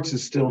 Sports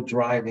is still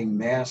driving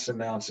mass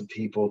amounts of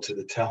people to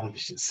the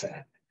television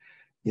set.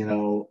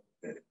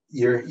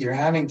 You're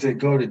having to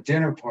go to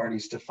dinner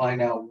parties to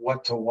find out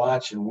what to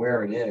watch and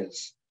where it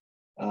is.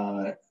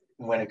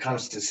 When it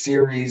comes to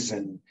series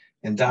and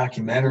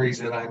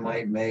documentaries that I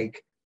might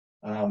make,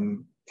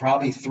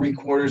 probably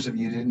 3/4 of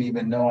you didn't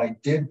even know I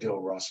did Bill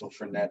Russell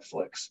for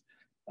Netflix.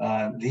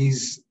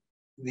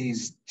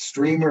 These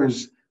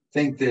streamers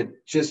think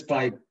that just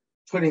by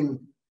putting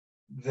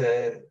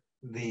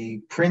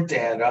the print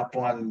ad up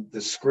on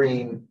the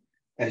screen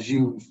as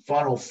you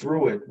funnel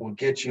through it will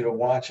get you to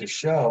watch a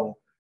show.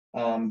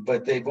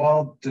 But they've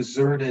all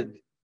deserted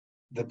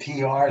the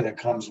PR that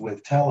comes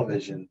with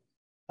television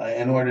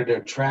in order to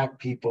attract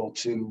people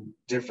to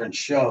different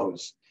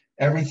shows.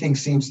 Everything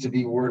seems to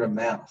be word of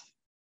mouth.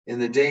 In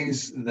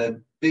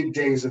the big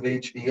days of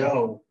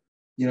HBO,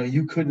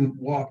 you couldn't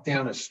walk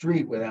down a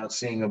street without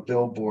seeing a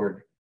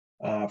billboard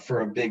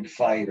for a big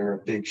fight or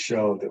a big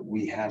show that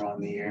we had on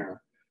the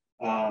air,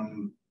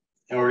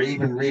 or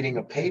even reading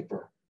a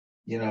paper.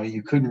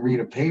 You couldn't read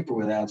a paper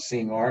without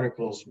seeing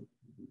articles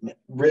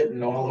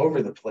written all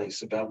over the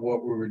place about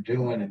what we were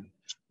doing and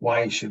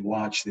why you should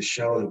watch the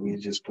show that we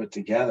had just put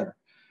together.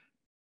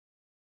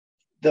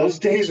 Those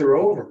days are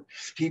over.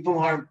 People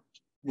aren't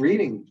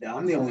reading.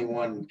 I'm the only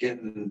one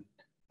getting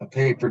a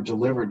paper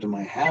delivered to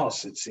my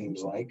house, it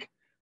seems like.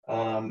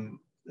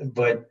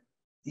 But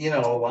a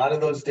lot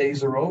of those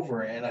days are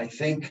over. And I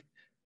think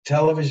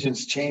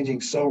television's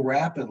changing so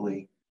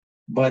rapidly,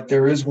 but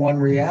there is one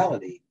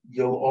reality.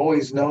 You'll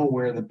always know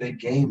where the big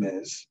game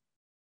is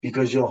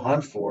because you'll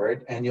hunt for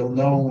it, and you'll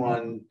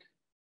know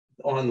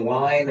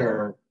online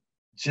or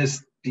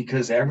just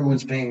because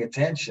everyone's paying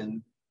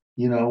attention,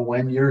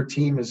 when your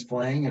team is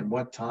playing and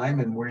what time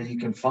and where you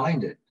can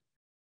find it.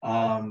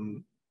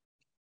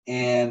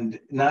 And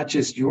not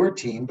just your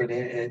team, but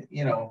a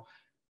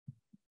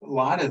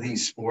lot of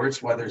these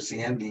sports, whether it's the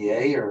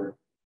NBA or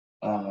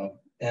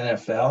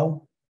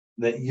NFL,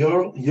 that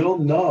you'll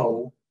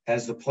know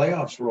as the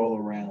playoffs roll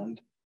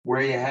around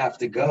where you have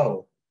to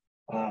go.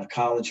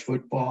 College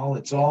football,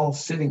 it's all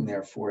sitting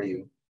there for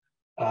you.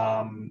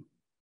 And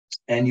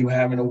you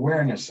have an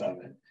awareness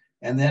of it.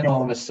 And then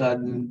all of a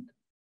sudden,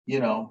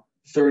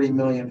 30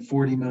 million,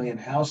 40 million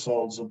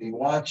households will be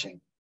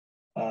watching.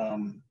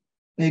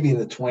 Maybe in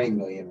the 20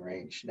 million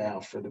range now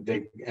for the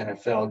big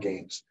NFL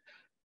games.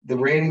 The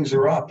ratings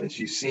are up, as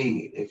you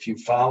see, if you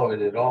follow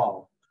it at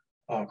all,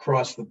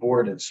 across the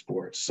board in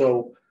sports.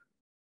 So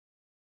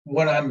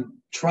what I'm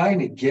trying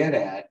to get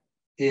at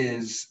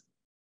is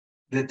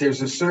that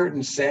there's a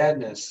certain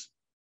sadness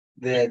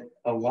that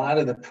a lot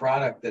of the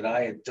product that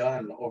I had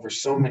done over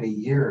so many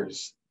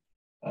years,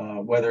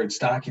 whether it's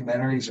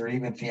documentaries or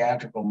even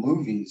theatrical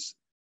movies,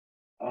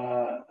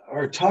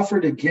 are tougher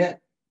to get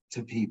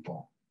to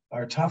people,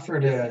 are tougher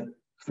to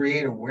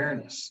create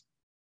awareness.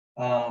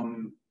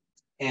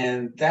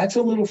 And that's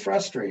a little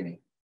frustrating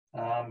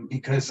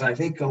because I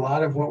think a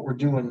lot of what we're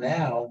doing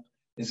now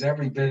is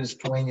every bit as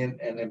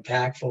poignant and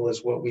impactful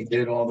as what we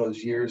did all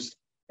those years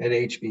at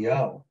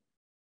HBO.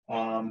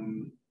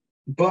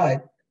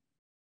 But,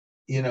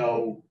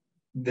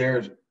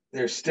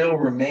 there still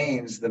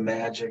remains the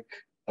magic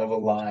of a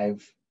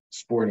live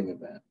sporting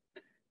event.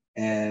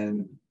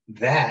 And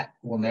that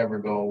will never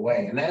go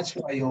away. And that's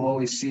why you'll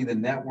always see the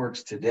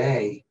networks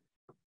today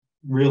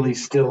really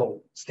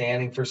still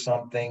standing for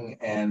something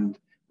and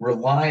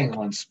relying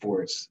on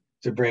sports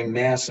to bring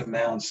mass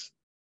amounts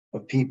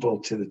of people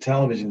to the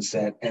television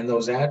set, and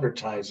those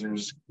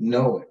advertisers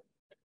know it.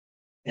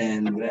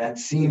 And that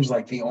seems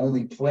like the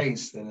only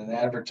place that an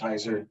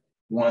advertiser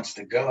wants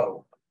to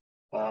go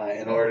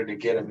in order to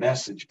get a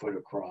message put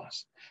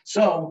across.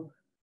 So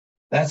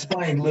that's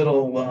my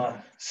little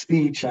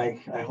speech. I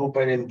hope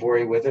I didn't bore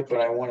you with it,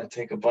 but I want to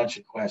take a bunch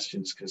of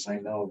questions because I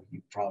know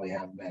you probably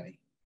have many.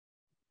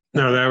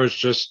 No, that was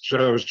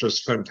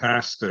just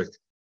fantastic.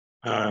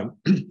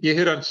 You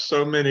hit on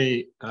so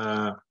many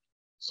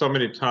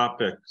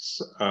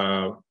topics.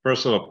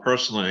 First of all,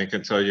 personally, I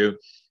can tell you,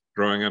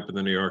 growing up in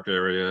the New York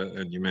area,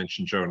 and you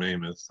mentioned Joe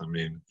Namath. I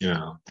mean,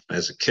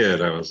 as a kid,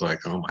 I was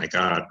like, oh my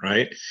God,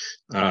 right?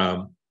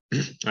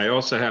 I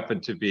also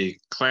happened to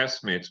be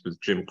classmates with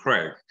Jim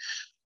Craig.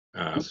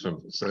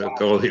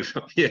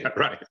 Yeah,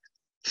 right.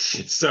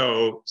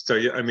 So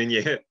yeah, I mean,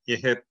 you hit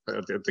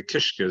the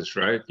kishkas,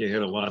 right? You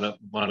hit a lot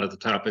of the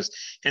topics,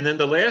 and then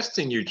the last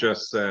thing you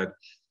just said.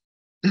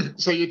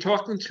 So you're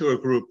talking to a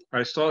group.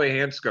 I saw the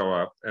hands go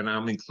up, and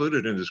I'm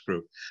included in this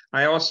group.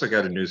 I also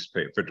got a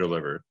newspaper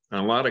delivered.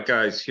 And a lot of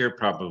guys here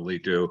probably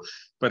do,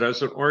 but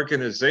as an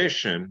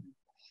organization,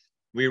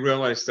 we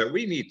realized that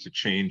we need to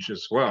change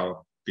as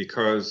well,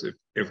 because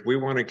if we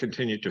want to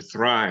continue to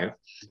thrive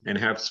and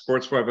have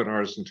sports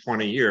webinars in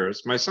 20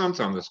 years, my son's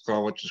on this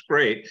call, which is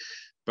great,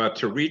 but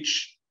to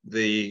reach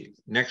the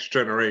next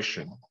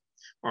generation,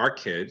 our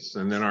kids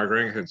and then our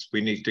grandkids, we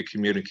need to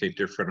communicate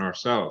different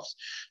ourselves.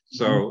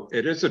 So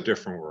it is a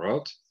different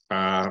world.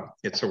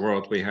 It's a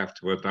world we have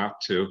to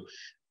adapt to.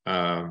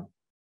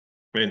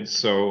 And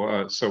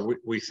so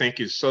we thank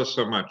you so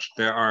much.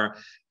 There are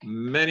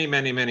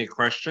many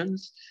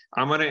questions.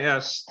 I'm going to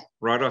ask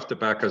right off the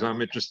bat, because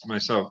I'm interested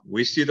myself.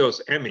 We see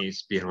those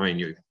Emmys behind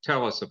you.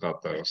 Tell us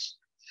about those.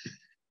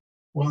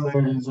 Well,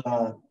 there's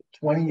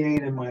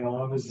 28 in my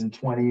office and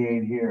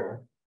 28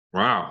 here.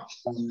 Wow.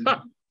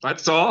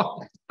 That's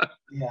all?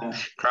 Yeah.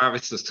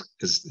 Kravitz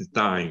is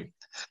dying.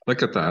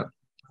 Look at that.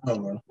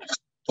 Oh,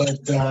 but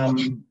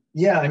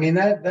yeah, I mean,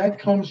 that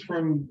comes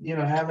from,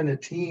 having a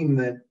team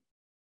that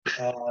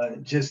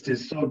just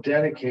is so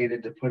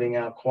dedicated to putting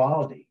out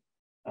quality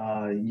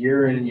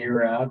year in,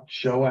 year out,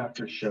 show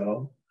after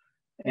show,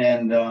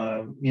 and,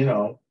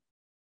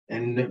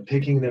 and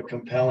picking the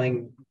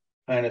compelling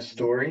kind of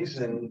stories.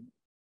 And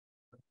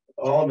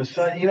all of a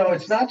sudden,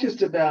 it's not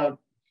just about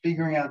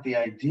figuring out the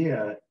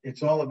idea,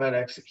 it's all about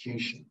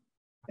execution.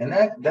 And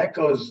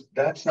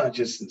that's not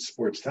just in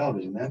sports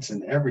television, that's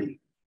in every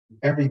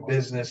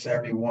business,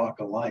 every walk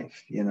of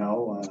life. You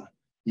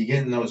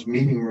get in those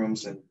meeting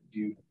rooms and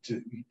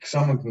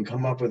someone can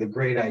come up with a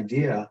great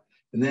idea,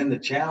 and then the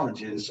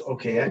challenge is,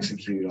 okay,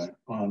 execute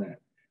on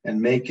it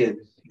and make it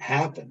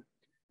happen.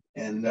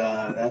 And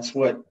that's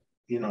what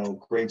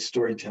great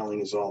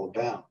storytelling is all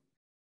about.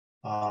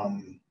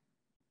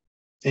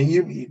 And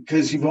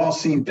because you've all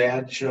seen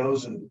bad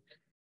shows and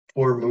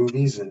poor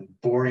movies and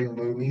boring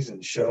movies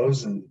and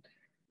shows, and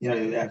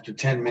after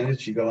 10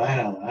 minutes you go, I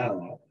don't want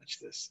to watch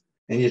this,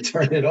 and you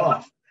turn it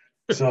off.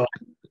 So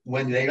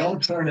when they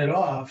don't turn it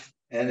off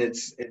and it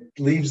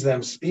leaves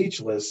them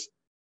speechless,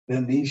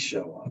 then these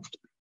show up.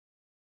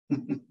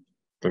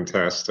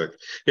 Fantastic.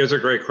 Here's a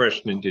great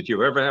question. Did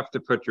you ever have to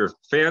put your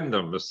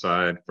fandom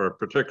aside for a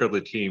particular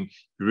team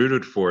you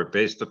rooted for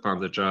based upon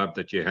the job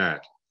that you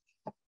had?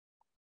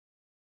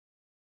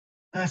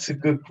 That's a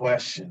good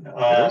question.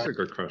 That is a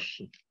good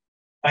question.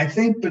 I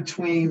think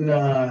between,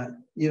 one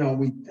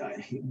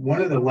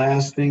of the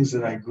last things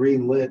that I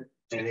greenlit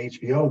at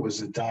HBO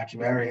was a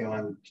documentary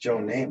on Joe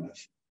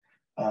Namath.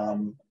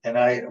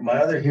 My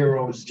other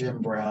hero was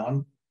Jim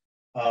Brown.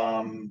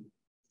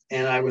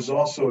 And I was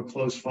also a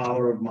close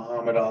follower of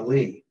Muhammad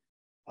Ali.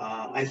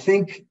 I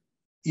think,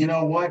 you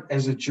know what,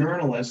 as a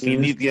journalist, You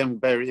need to get him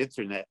better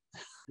internet.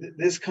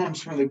 This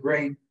comes from the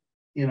great,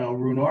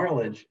 Roone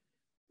Arledge.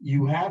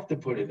 You have to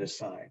put it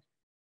aside.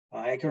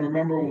 I can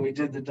remember when we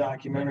did the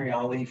documentary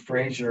Ali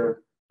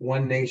Frazier,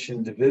 One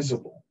Nation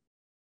Divisible.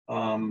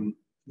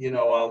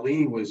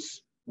 Ali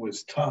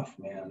was tough,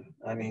 man.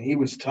 I mean, he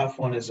was tough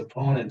on his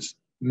opponents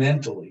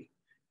mentally,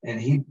 and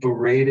he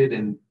berated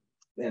and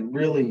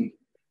really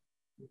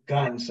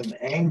gotten some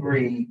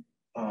angry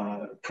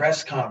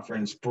press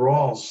conference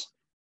brawls,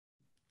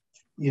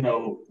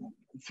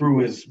 through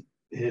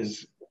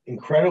his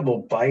incredible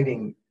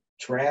biting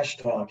trash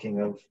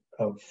talking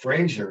of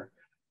Frazier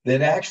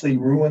that actually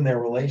ruined their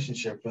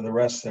relationship for the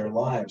rest of their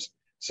lives.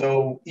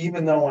 So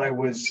even though I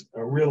was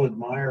a real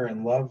admirer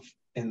and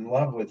in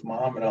love with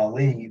Muhammad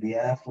Ali, the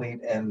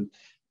athlete and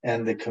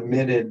the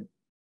committed,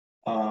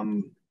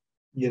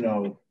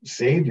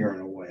 savior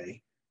in a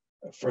way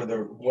for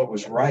what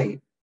was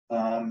right,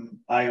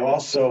 I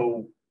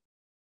also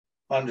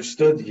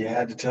understood that you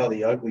had to tell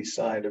the ugly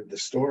side of the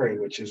story,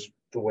 which is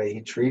the way he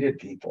treated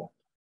people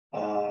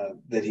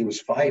that he was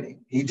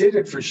fighting. He did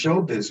it for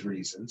showbiz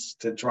reasons,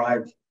 to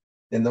drive,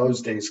 in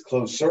those days,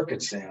 closed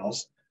circuit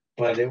sales,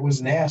 but it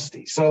was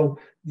nasty. So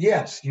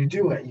yes, you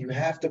do it. You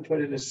have to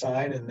put it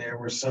aside, and there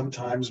were some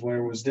times where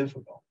it was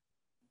difficult.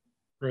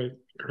 Great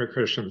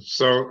question.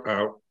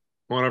 So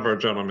one of our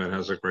gentlemen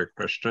has a great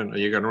question. Are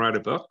you going to write a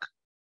book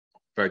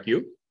about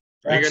you?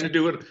 Are you going to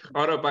do an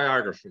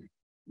autobiography?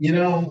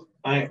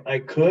 I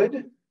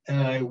could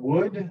and I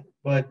would,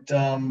 but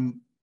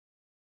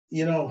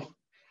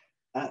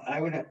I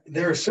would.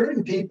 There are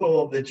certain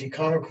people that you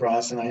come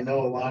across, and I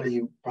know a lot of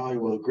you probably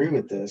will agree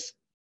with this,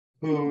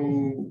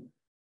 who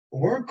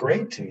weren't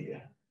great to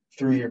you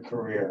through your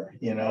career,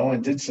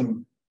 and did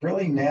some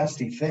really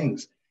nasty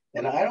things.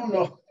 And I don't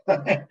know.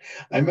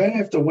 I might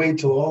have to wait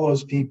till all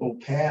those people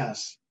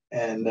pass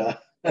and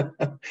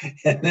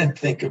and then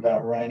think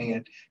about writing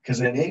it,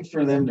 because I'd hate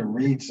for them to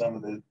read some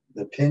of the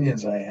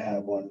opinions I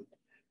have on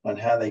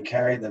how they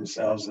carried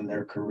themselves in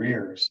their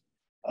careers.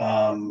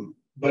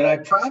 But I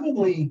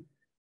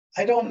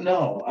don't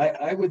know.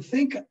 I would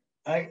think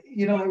I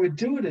would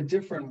do it a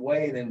different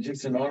way than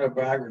just an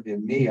autobiography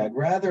of me. I'd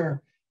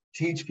rather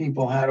teach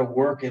people how to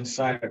work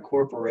inside a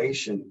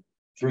corporation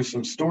through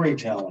some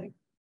storytelling,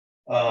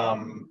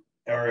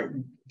 or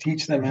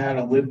teach them how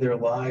to live their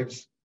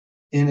lives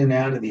in and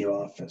out of the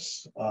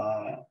office,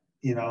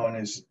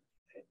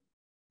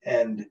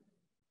 and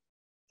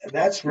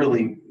that's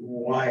really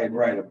why I'd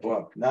write a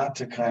book, not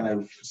to kind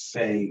of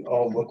say,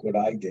 oh, look what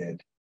I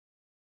did,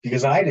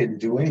 because I didn't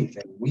do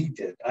anything. We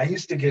did. I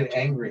used to get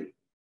angry,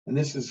 and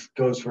this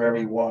goes for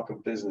every walk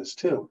of business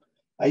too.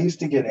 I used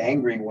to get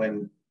angry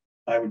when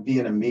I would be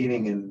in a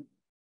meeting and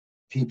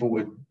people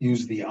would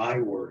use the I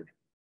word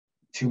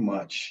too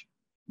much.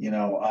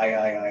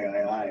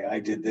 I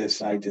did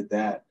this, I did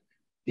that.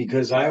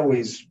 Because I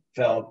always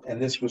felt, and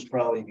this was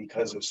probably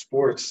because of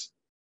sports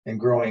and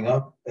growing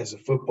up as a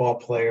football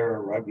player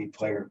or rugby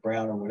player at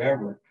Brown or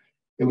whatever,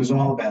 it was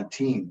all about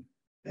team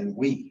and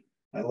we.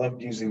 I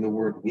loved using the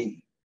word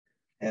we.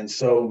 And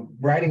so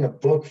writing a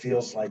book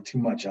feels like too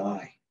much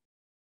I.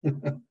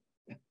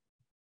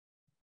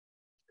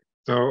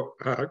 So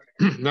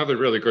another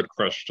really good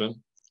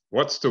question.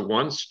 What's the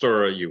one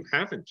story you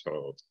haven't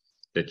told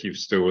that you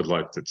still would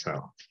like to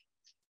tell?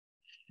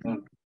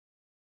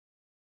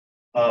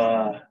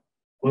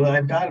 Well,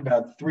 I've got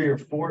about 3 or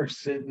 4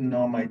 sitting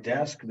on my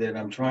desk that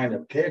I'm trying to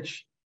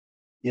pitch,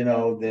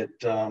 that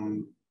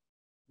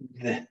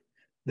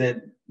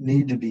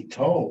need to be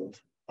told.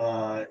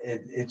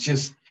 It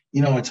just,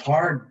 it's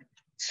hard.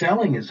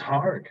 Selling is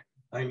hard.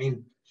 I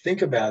mean,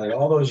 think about it.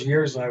 All those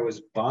years I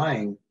was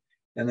buying,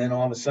 and then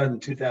all of a sudden,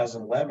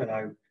 2011,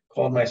 I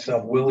called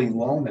myself Willie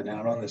Loman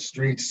out on the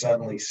streets,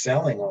 suddenly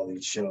selling all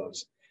these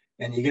shows,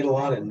 and you get a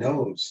lot of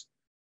no's.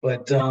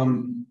 But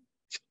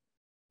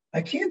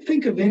I can't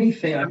think of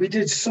anything. I mean, we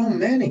did so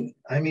many.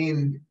 I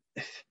mean,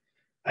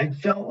 I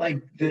felt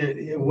like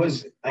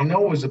I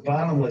know it was a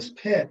bottomless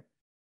pit,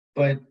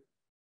 but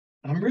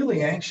I'm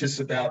really anxious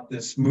about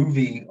this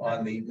movie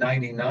on the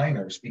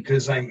 99ers,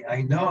 because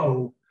I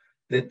know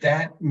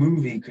that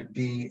movie could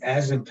be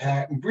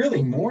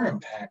really more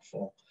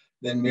impactful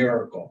than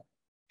Miracle,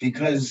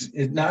 because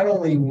it not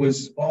only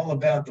was all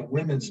about the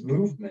women's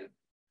movement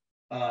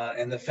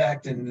and the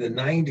fact in the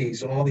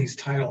 90s, all these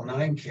Title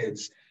IX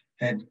kids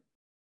had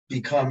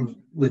become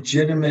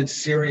legitimate,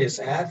 serious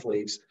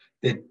athletes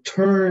that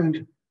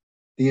turned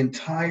the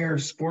entire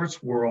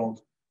sports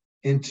world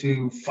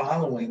into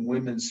following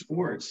women's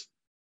sports.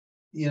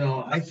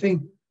 I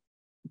think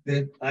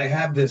that I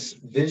have this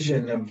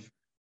vision of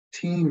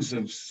teams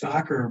of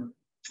soccer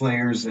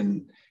players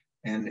and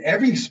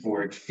every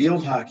sport,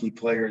 field hockey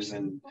players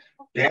and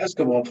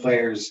basketball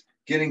players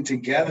getting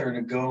together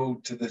to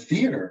go to the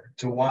theater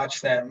to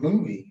watch that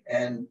movie.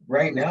 And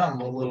right now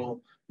I'm a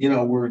little,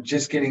 we're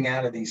just getting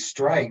out of these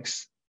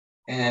strikes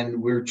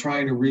and we're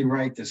trying to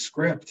rewrite the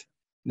script.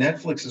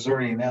 Netflix has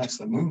already announced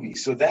the movie.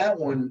 So that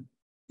one,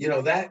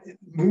 that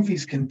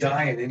movies can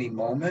die at any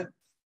moment,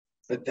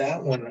 but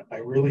that one I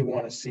really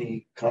want to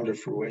see come to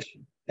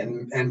fruition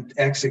and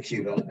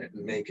execute on it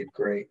and make it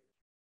great.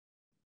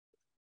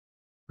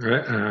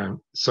 Right.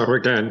 So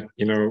again,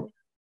 you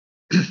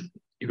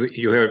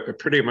have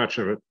pretty much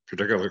of a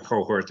particular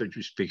cohort that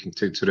you're speaking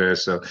to today.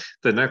 So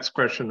the next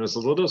question is a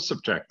little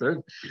subjective,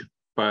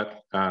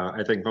 but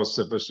I think most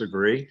of us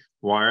agree.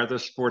 Why are the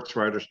sports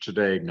writers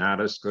today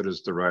not as good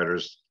as the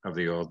writers of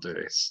the old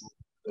days?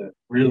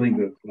 Really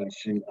good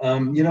question.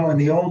 In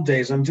the old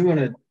days, I'm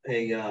doing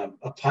a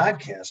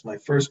podcast, my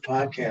first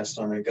podcast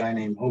on a guy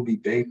named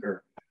Hobie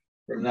Baker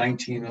from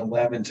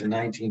 1911 to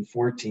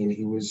 1914.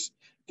 He was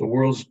the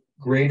world's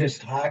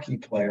greatest hockey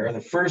player,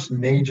 the first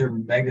major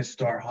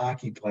megastar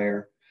hockey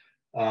player.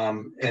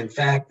 In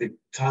fact, the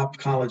top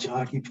college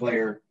hockey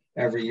player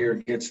every year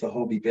gets the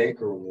Hobie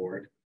Baker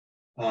Award.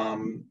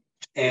 And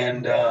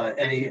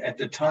he, at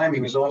the time,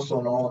 he was also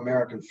an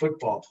All-American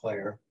football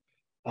player,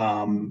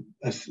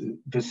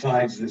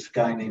 besides this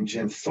guy named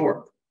Jim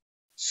Thorpe.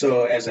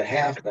 So as a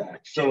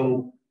halfback.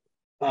 So,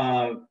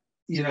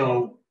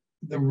 the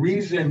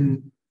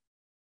reason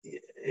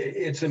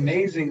it's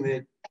amazing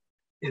that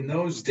in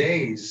those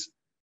days,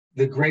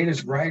 the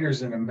greatest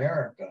writers in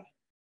America,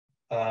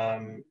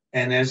 and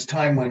as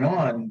time went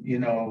on,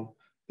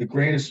 the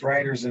greatest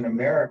writers in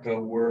America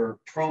were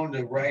prone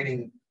to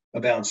writing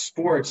about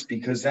sports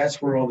because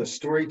that's where all the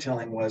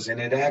storytelling was,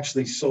 and it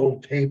actually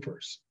sold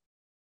papers.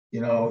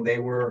 They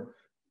were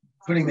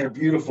putting their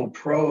beautiful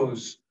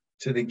prose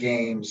to the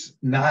games,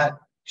 not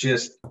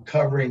just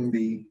covering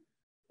the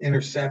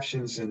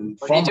interceptions and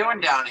what are you doing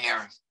down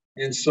here?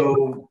 And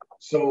so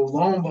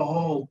lo and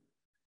behold,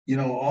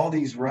 all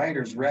these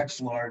writers, Rex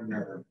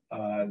Lardner,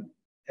 and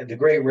the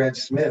great Red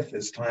Smith,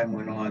 as time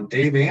went on,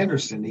 Dave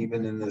Anderson,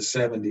 even in the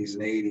 70s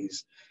and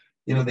 80s,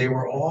 they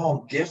were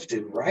all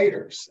gifted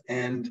writers.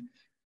 And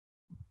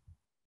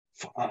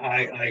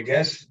I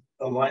guess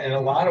in a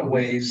lot of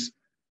ways,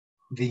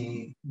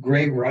 the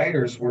great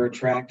writers were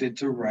attracted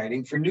to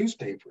writing for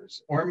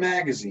newspapers or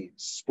magazines,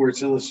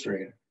 Sports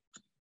Illustrated.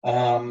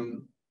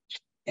 And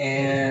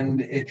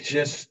it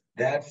just,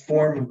 that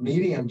form of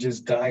medium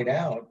just died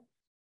out.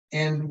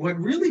 And what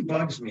really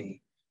bugs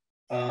me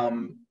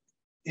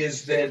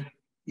is that,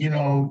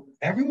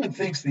 everyone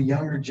thinks the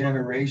younger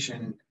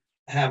generation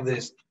have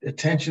this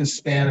attention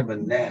span of a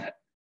gnat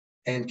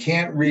and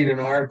can't read an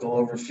article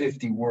over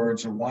 50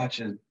 words or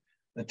watch a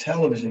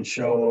television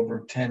show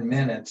over 10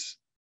 minutes.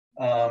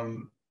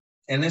 And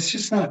it's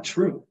just not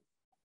true.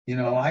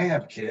 I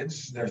have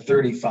kids, they're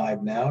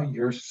 35 now.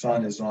 Your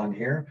son is on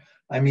here.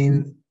 I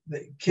mean,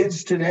 the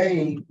kids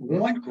today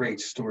want great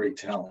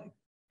storytelling.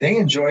 They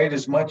enjoy it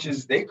as much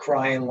as they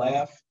cry and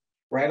laugh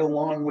right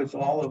along with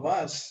all of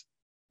us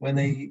when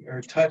they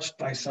are touched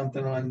by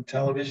something on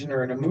television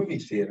or in a movie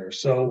theater.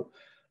 So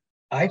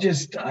I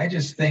just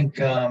think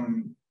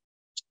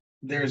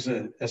there's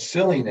a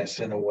silliness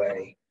in a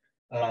way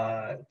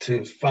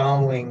to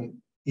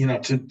following,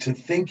 to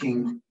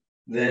thinking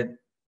that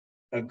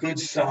a good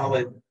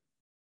solid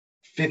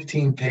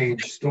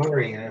 15-page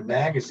story in a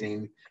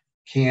magazine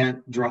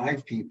can't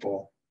drive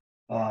people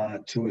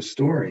to a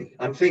story.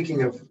 I'm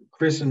thinking of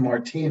Chris and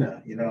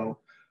Martina.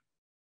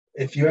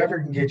 If you ever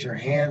can get your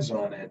hands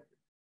on it,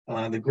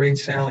 the great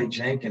Sally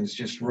Jenkins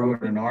just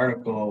wrote an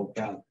article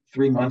about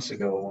 3 months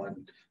ago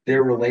on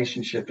their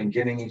relationship and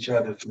getting each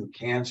other through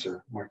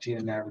cancer,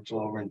 Martina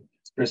Navratilova and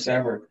Chris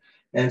Everett.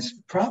 And it's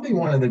probably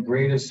one of the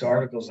greatest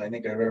articles I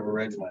think I've ever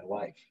read in my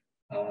life.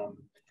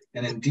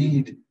 And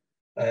indeed,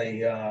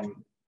 a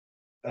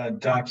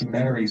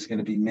documentary is going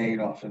to be made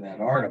off of that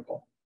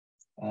article.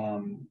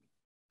 And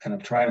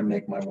I'm trying to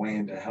make my way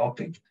into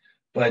helping.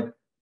 But,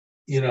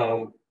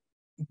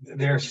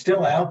 they're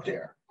still out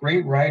there.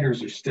 Great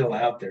writers are still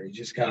out there. You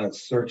just got to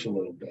search a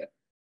little bit.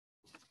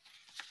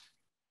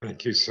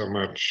 Thank you so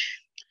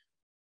much.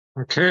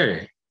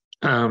 Okay.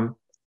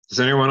 Does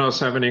anyone else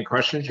have any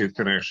questions? You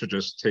can actually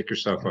just take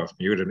yourself off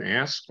mute and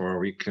ask, or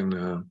we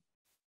can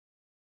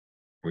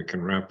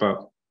wrap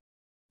up.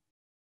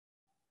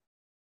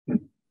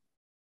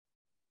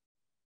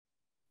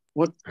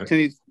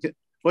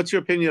 What's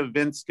your opinion of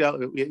Vince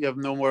Scully? You have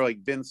no more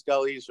like Vince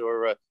Scully's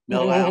or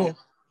Mel Allen?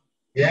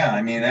 Yeah,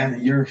 I mean,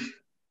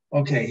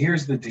 okay.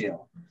 Here's the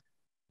deal: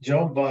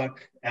 Joe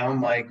Buck, Al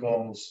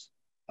Michaels,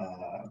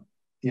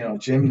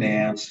 Jim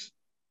Nance.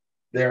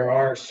 There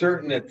are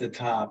certain at the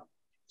top,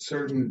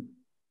 certain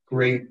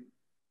great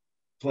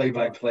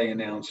play-by-play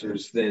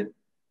announcers that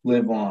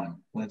live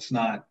on. Let's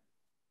not,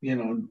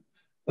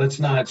 let's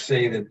not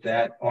say that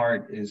that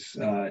art is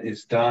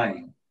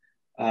dying.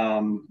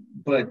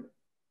 But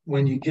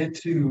when you get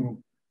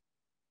to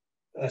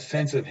a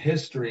sense of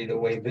history, the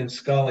way Vince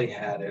Scully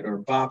had it, or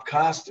Bob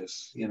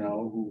Costas, you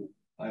know, who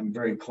I'm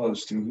very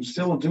close to, who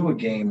still do a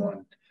game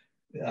on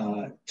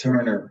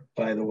Turner,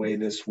 by the way,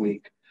 this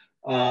week.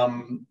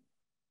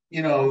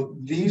 You know,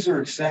 these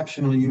are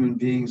exceptional human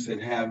beings that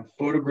have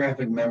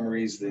photographic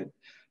memories,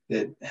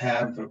 that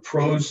have a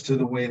prose to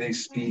the way they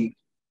speak,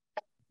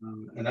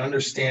 an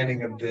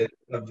understanding of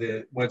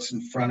the what's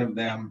in front of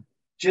them.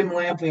 Jim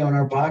Lampley on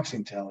our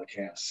boxing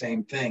telecast,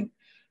 same thing.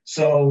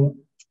 So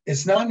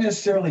it's not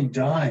necessarily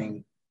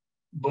dying,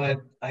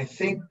 but I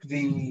think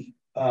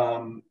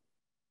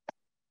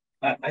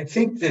I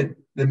think that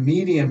the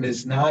medium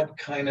is not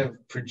kind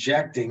of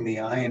projecting the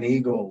Iron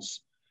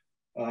Eagles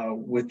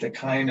with the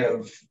kind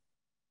of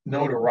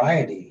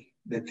notoriety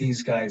that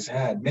these guys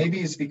had.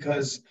 Maybe it's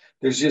because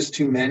there's just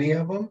too many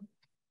of them,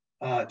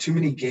 too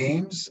many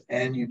games,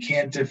 and you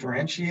can't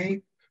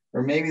differentiate,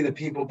 or maybe the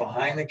people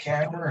behind the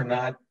camera are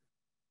not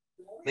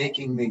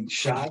making the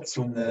shots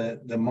when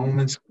the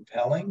moment's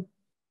compelling,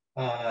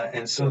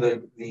 and so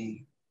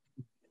the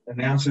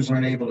announcers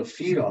aren't able to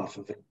feed off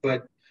of it.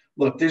 But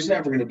look, there's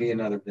never going to be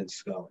another Vince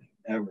Scully,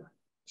 ever.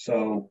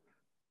 So,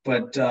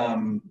 but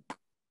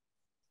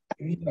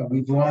you know,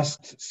 we've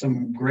lost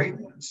some great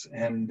ones,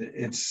 and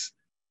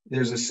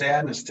there's a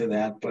sadness to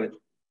that, but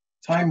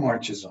time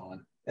marches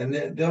on, and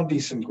there'll be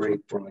some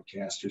great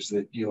broadcasters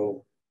that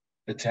you'll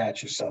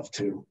attach yourself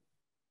to.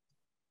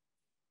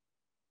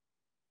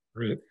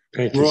 Great.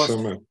 Thank you so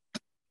much.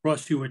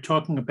 Ross, you were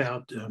talking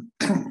about the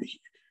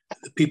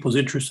people's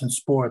interest in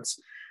sports,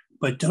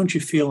 but don't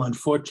you feel,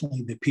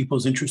 unfortunately, that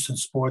people's interest in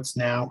sports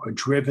now are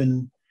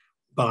driven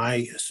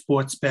by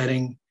sports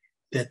betting,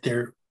 that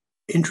their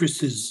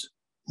interest is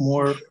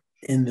more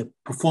in the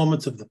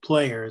performance of the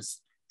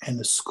players and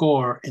the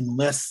score and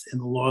less in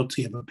the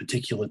loyalty of a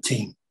particular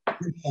team?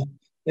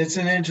 It's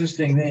an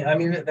interesting thing. I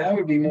mean, that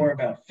would be more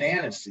about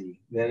fantasy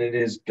than it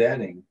is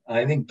betting.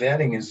 I think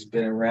betting has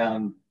been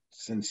around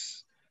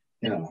since,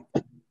 you know,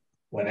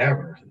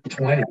 whenever,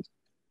 20s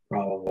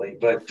probably.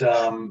 But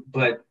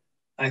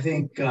I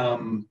think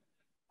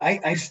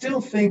I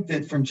still think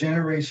that from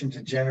generation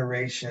to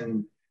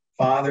generation,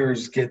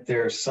 fathers get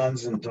their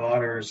sons and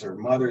daughters, or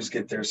mothers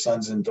get their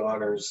sons and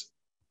daughters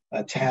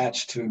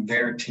attached to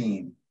their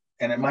team.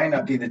 And it might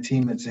not be the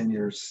team that's in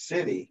your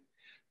city.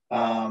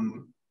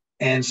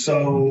 And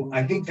so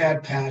I think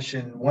that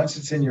passion, once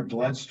it's in your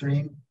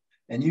bloodstream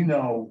and you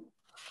know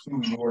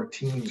who your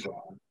teams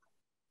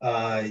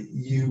are,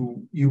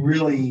 you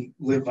really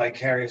live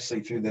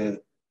vicariously through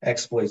the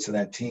exploits of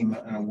that team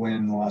on a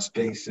win-loss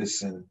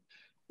basis. And,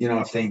 you know,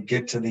 if they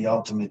get to the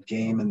ultimate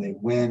game and they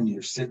win,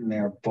 you're sitting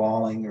there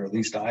bawling, or at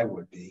least I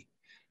would be.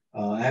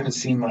 I haven't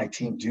seen my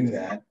team do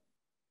that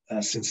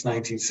since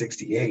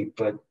 1968,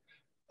 but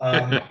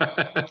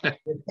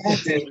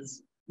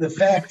the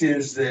fact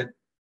is that,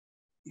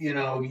 you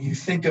know, you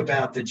think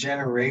about the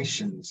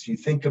generations, you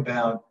think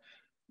about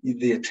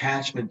the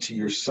attachment to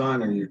your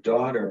son or your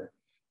daughter,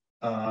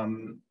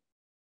 and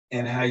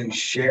how you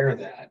share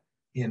that,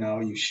 you know,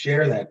 you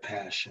share that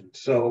passion.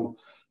 So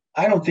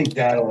I don't think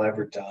that'll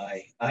ever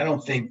die. I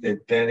don't think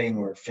that betting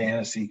or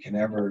fantasy can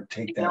ever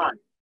take that.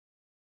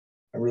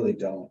 I really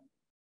don't.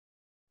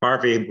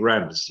 Harvey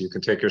Rems, you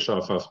can take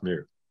yourself off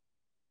mute.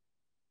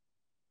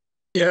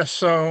 Yeah,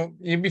 so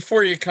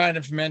before you kind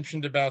of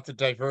mentioned about the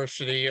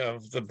diversity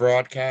of the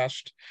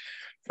broadcast,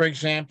 for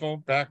example,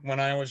 back when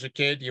I was a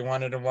kid, you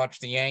wanted to watch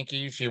the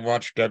Yankees, you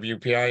watched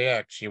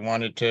WPIX. You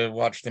wanted to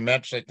watch the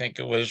Mets, I think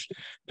it was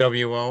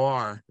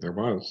WOR. There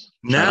was.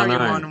 Now you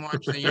want to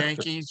watch the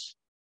Yankees,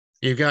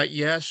 you got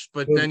Yes,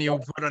 but then you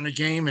put on a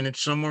game and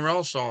it's somewhere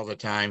else all the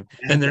time.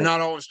 And they're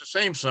not always the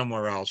same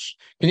somewhere else.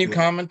 Can you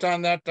comment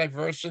on that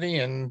diversity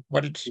and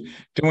what it's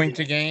doing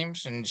to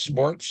games and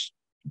sports?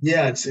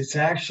 Yeah, it's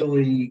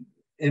actually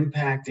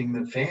impacting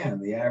the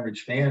fan, the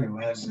average fan who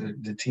has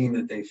the team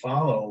that they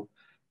follow,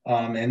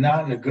 and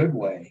not in a good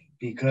way,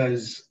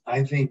 because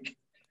I think,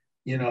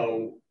 you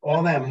know,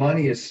 all that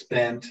money is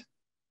spent,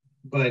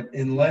 but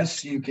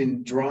unless you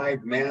can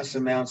drive mass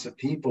amounts of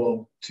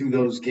people to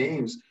those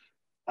games,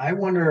 I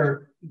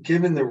wonder,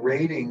 given the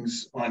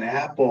ratings on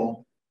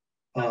Apple,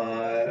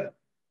 I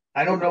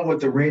don't know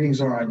what the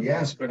ratings are on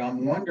Yes, but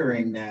I'm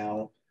wondering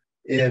now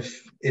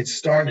if it's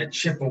starting to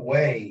chip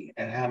away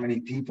at how many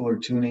people are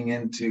tuning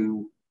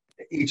into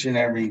each and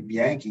every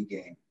Yankee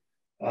game.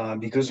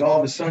 Because all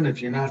of a sudden,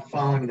 if you're not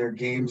following their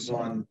games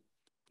on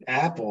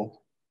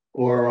Apple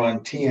or on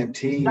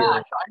TNT,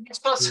 are you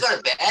supposed to go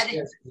to bed?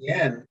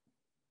 ESPN,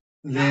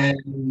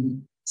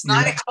 then it's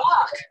 9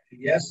 o'clock. The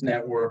Yes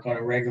Network on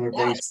a regular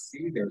basis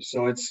either.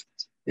 So it's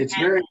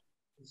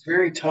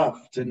very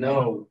tough to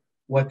know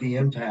what the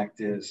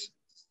impact is.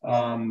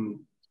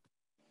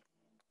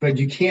 But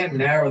you can't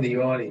narrow the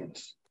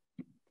audience,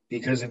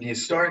 because if you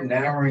start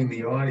narrowing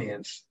the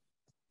audience,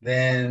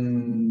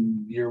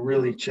 then you're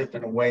really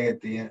chipping away at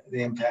the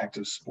impact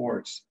of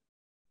sports.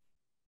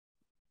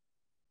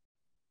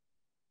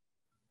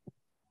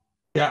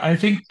 Yeah, I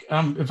think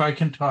if I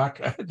can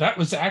talk, that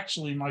was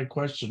actually my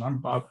question. I'm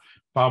Bob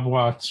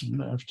Watts from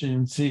the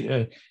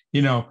FJMC.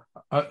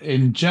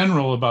 In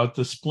general, about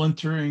the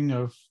splintering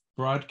of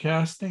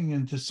broadcasting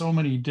into so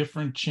many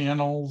different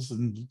channels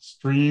and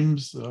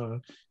streams,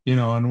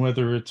 and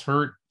whether it's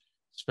hurt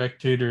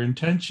spectator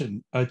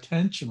attention. When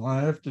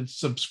I have to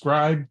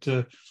subscribe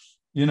to,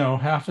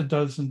 half a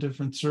dozen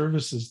different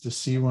services to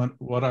see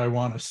what I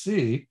want to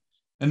see.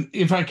 And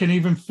if I can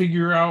even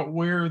figure out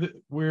where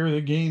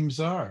the games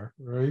are,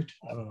 right?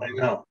 I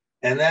know.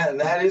 And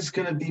that is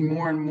going to be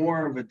more and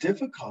more of a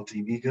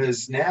difficulty,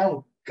 because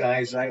now,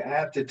 guys, I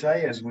have to tell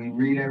you, as we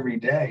read every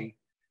day,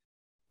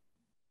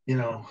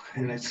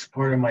 and it's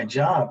part of my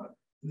job,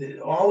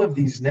 all of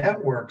these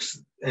networks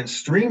and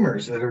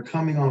streamers that are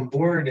coming on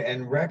board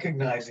and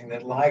recognizing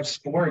that live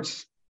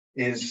sports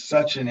is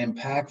such an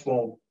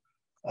impactful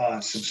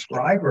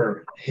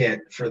subscriber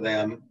hit for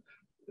them,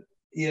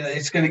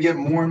 it's going to get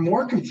more and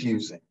more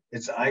confusing.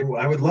 I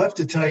would love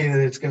to tell you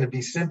that it's going to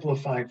be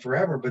simplified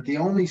forever, but the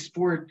only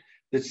sport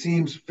that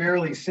seems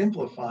fairly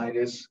simplified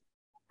is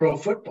pro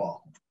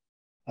football,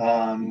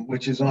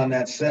 which is on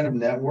that set of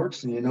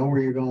networks, and you know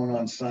where you're going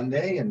on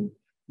Sunday and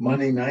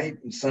Monday night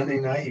and Sunday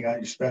night. You got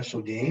your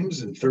special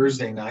games, and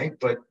Thursday night,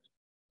 but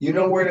you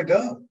know where to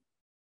go.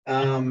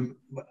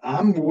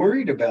 I'm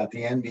worried about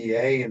the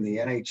NBA and the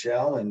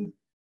NHL and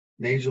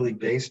Major League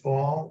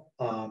Baseball.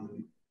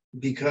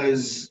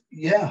 Because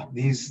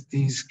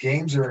these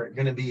games are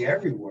going to be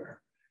everywhere.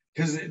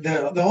 Because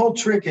the whole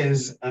trick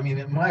is,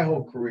 in my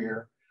whole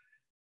career,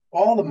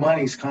 all the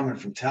money's coming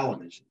from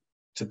television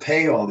to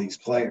pay all these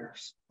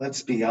players.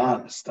 Let's be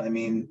honest.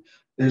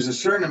 There's a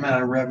certain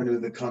amount of revenue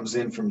that comes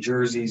in from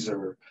jerseys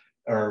or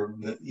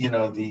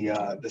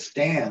the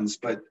stands,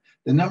 but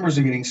the numbers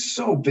are getting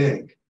so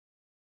big,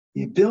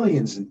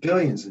 billions and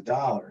billions of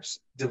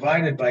dollars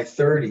divided by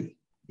 30.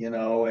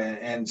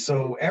 And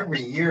so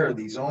every year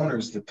these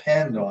owners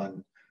depend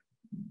on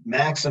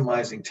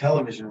maximizing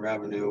television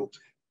revenue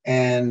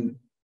and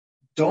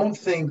don't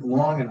think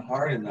long and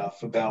hard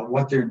enough about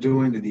what they're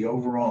doing to the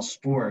overall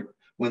sport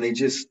when they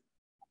just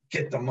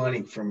get the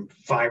money from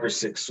 5 or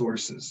 6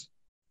 sources.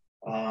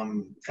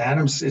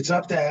 It's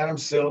up to Adam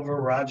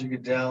Silver, Roger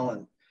Goodell,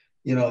 and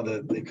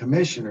the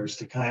commissioners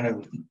to kind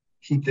of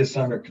keep this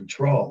under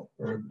control,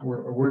 or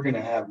we're going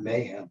to have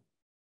mayhem.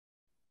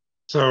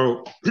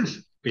 So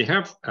we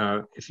have,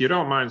 if you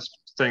don't mind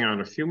staying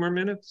on a few more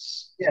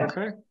minutes. Yeah.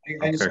 Okay.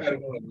 I just got to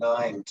go at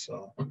 9,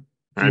 so.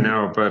 I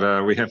know,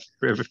 but we have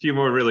a few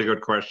more really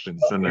good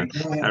questions, and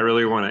I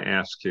really want to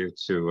ask you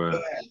to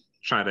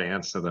try to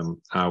answer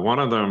them. One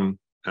of them,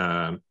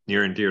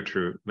 near and dear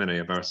to many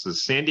of us,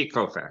 is Sandy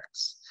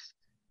Koufax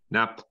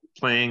not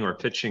playing or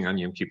pitching on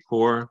Yom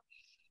Kippur,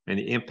 and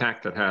the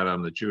impact it had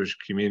on the Jewish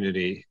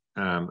community.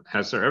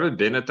 Has there ever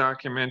been a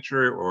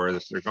documentary, or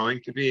is there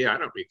going to be? I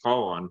don't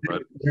recall one,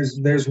 but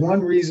there's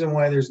one reason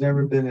why there's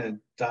never been a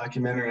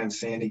documentary on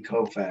Sandy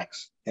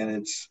Koufax, and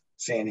it's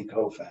Sandy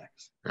Koufax.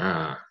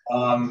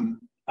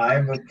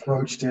 I've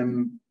approached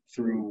him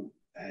through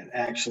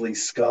actually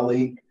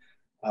Scully,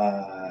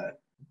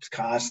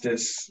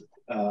 Costas.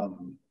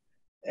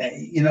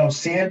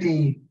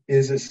 Sandy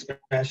is a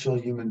special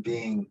human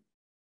being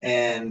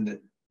and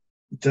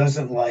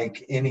doesn't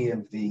like any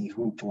of the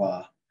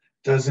hoopla.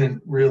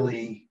 Doesn't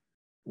really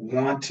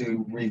want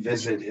to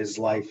revisit his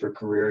life or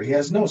career. He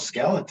has no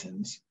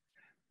skeletons,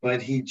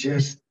 but he's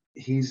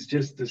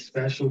just a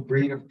special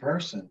breed of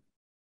person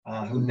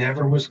who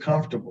never was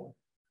comfortable.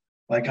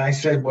 Like I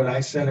said, what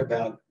I said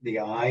about the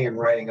eye and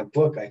writing a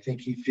book, I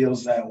think he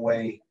feels that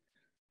way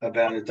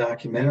about a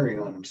documentary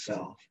on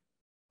himself.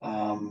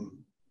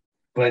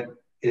 But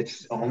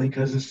it's only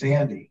because of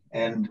Sandy,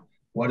 and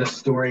what a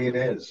story it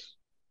is.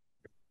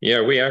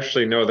 Yeah, we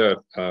actually know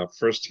that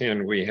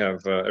firsthand. We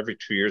have every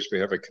 2 years we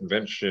have a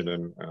convention,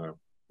 and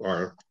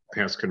our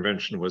past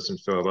convention was in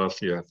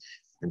Philadelphia,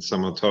 and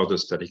someone told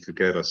us that he could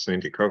get a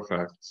Sandy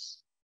Koufax.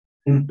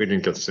 We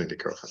didn't get Sandy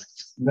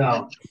Koufax.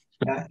 No.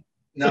 I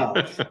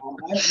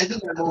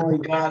think I've only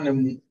gotten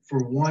him for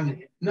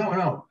one.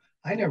 No,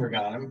 I never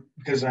got him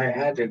because I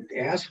had to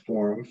ask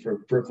for him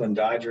for Brooklyn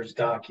Dodgers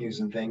docus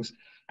and things.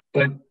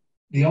 But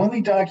the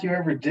only docu I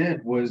ever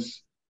did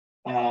was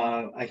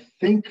I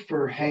think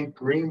for Hank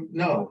Green,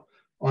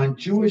 on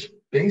Jewish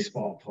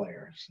baseball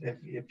players.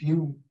 If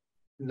you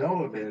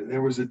know of it,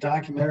 there was a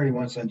documentary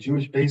once on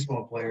Jewish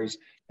baseball players,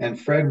 and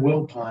Fred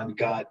Wilpon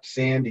got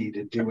Sandy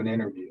to do an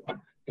interview.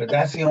 But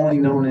that's the only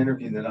known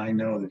interview that I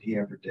know that he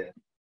ever did.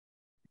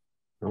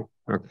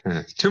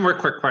 Okay. 2 more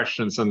quick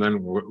questions, and then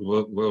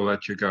we'll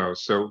let you go.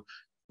 So,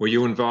 were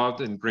you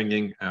involved in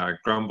bringing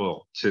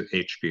Grumble to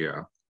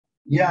HBO?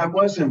 Yeah, I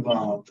was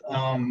involved.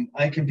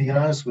 I can be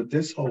honest with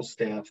this whole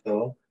staff,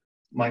 though.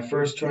 My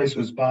first choice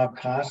was Bob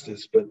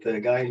Costas, but the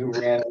guy who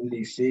ran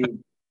NBC,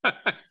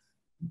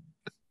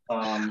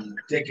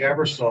 Dick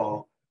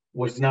Ebersol,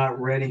 was not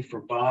ready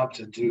for Bob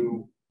to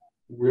do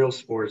real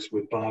sports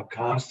with Bob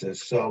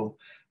Costas. So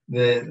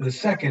the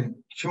second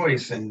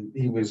choice, and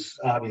he was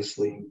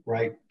obviously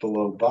right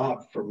below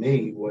Bob for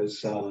me,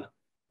 was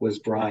was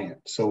Bryant.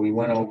 So we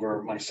went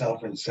over,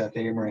 myself and Seth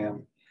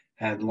Abraham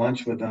had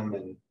lunch with him,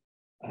 and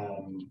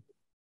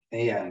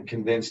and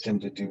convinced him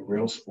to do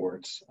Real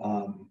Sports.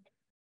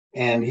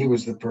 And he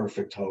was the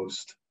perfect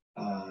host.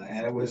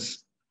 And it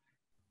was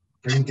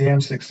pretty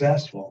damn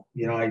successful.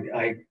 You know,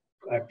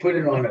 I put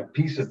it on a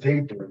piece of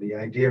paper, the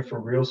idea for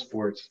Real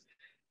Sports,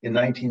 in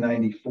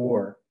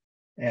 1994,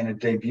 and it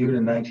debuted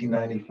in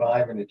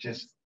 1995, and it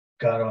just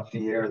got off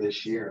the air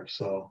this year.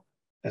 So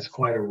that's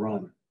quite a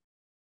run.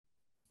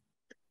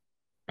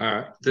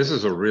 This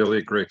is a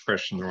really great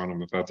question, the one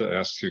I'm about to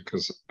ask you,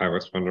 because I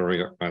was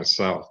wondering it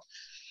myself.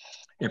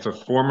 If a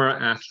former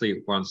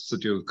athlete wants to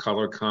do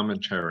color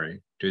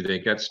commentary, do they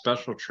get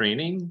special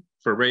training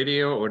for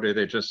radio, or do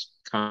they just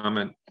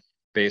comment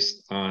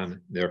based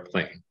on their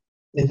playing?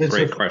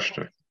 Great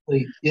question.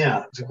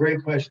 Yeah, it's a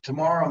great question.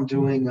 Tomorrow I'm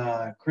doing,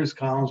 Chris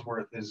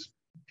Collinsworth is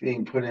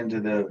being put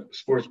into the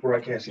Sports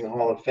Broadcasting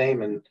Hall of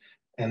Fame,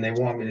 and they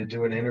want me to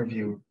do an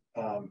interview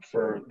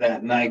for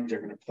that night.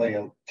 They're going to play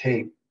a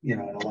tape, you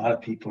know, and a lot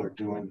of people are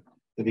doing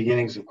the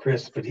beginnings of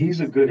Chris, but he's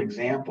a good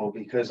example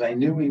because I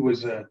knew he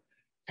was a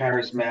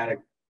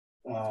charismatic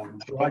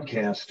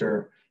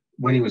broadcaster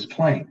when he was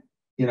playing.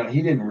 You know,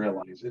 he didn't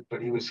realize it,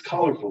 but he was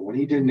colorful. When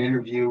he did an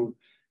interview,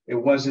 it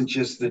wasn't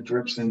just the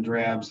drips and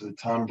drabs, the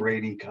Tom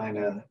Brady kind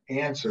of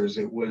answers.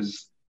 It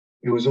was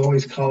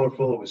always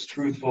colorful. It was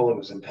truthful. It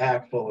was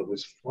impactful. It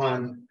was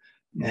fun,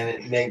 and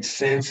it made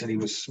sense. And he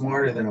was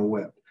smarter than a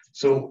whip.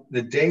 So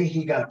the day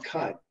he got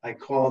cut, I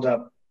called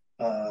up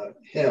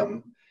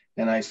him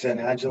and I said,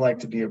 "How'd you like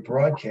to be a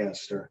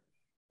broadcaster?"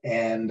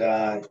 And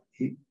I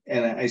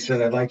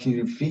said, "I'd like you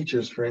to do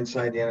features for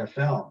Inside the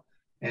NFL."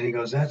 And he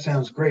goes, "That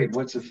sounds great.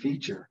 What's a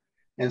feature?"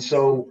 And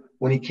so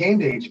when he came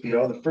to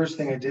HBO, the first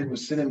thing I did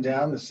was sit him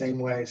down the same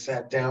way I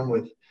sat down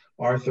with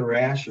Arthur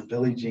Ashe or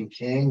Billie Jean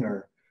King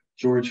or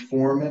George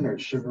Foreman or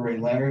Sugar Ray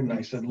Leonard. And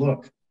I said,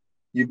 "Look,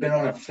 you've been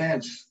on a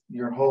fence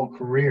your whole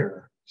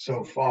career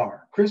so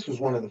far." Chris was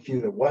one of the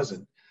few that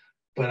wasn't.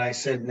 But I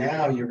said,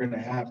 now you're going to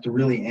have to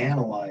really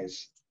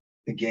analyze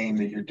the game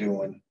that you're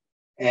doing.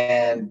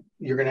 And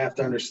you're going to have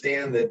to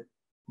understand that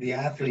the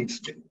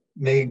athletes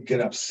may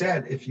get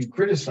upset if you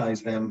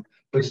criticize them,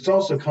 but it's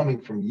also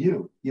coming from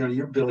you. You know,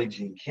 you're Billie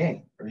Jean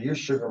King or you're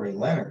Sugar Ray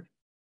Leonard.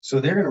 So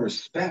they're going to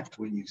respect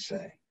what you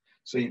say.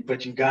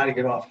 But you got to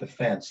get off the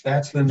fence.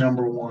 That's the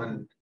number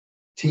one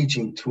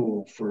teaching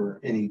tool for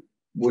any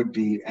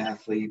would-be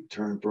athlete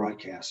turned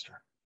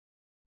broadcaster.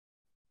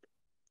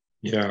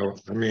 Yeah,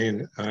 I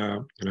mean,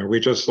 you know, we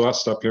just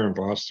lost up here in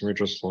Boston. We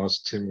just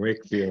lost Tim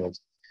Wakefield.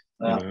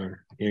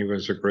 He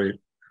was a great,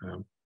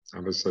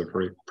 obviously a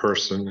great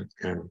person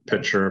and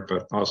pitcher,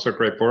 but also a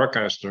great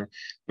broadcaster.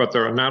 But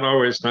they're not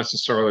always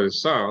necessarily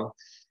so.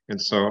 And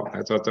so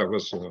I thought that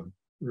was a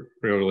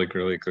really,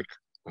 really good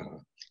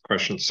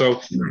question.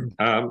 So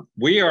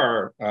we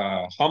are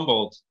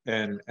humbled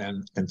and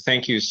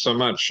thank you so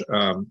much.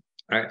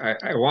 I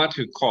want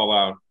to call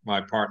out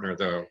my partner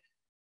though,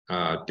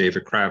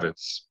 David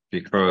Kravitz,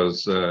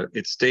 because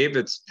it's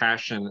David's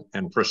passion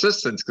and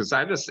persistence. Because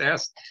I just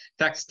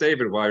text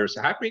David while you're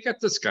saying, "How can we get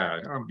this guy?"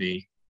 On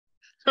me.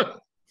 And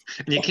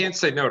you can't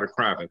say no to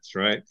Kravitz,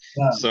 right?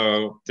 Yeah.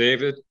 So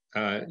David,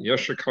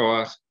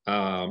 Yoshikoa,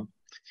 on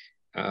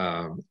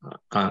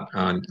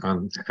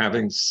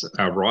having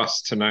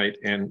Ross tonight,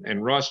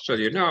 and Ross, so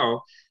you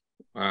know,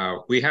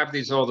 we have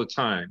these all the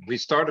time. We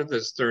started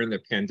this during the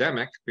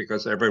pandemic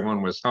because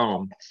everyone was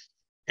home.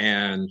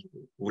 And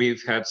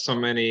we've had so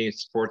many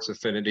sports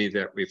affinity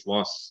that we've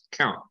lost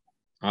count,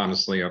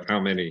 honestly, of how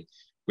many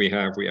we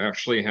have. We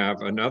actually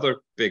have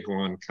another big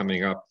one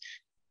coming up.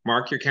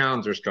 Mark your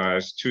calendars,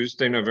 guys.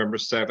 Tuesday, November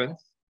 7th,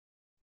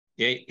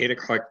 8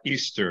 o'clock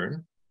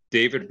Eastern.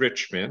 David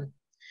Richman,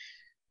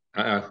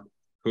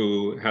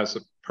 who has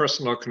a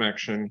personal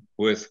connection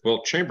with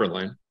Wilt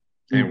Chamberlain.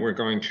 And we're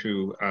going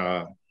to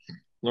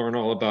learn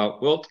all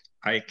about Wilt,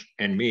 Ike,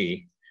 and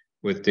me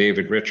with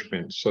David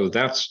Richman. So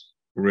that's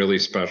really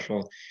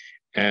special.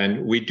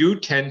 And we do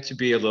tend to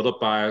be a little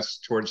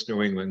biased towards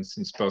New England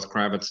since both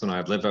Kravitz and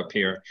I live up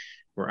here.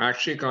 We're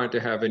actually going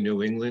to have a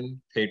New England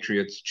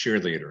Patriots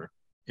cheerleader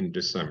in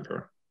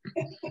December.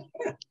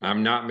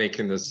 I'm not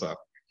making this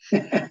up.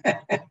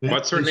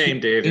 What's her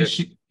name, David? Is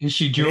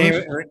she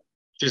Jewish?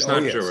 She's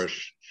not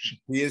Jewish.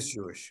 He is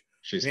Jewish.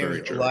 She's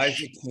very Jewish.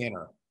 Elijah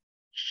Canner.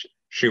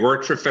 She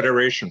worked for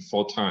Federation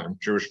full-time,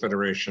 Jewish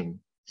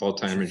Federation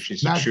full-time, and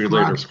she's a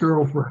cheerleader. Grok's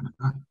girlfriend.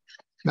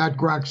 Not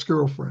Grok's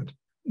girlfriend.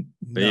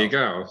 There you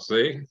go.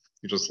 See,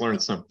 you just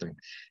learned something.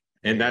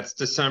 And that's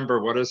December.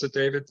 What is it,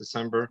 David?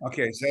 December?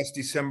 Okay, so that's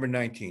December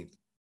 19th.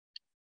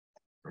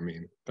 I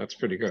mean, that's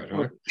pretty good,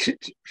 huh?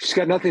 She's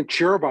got nothing to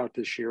cheer about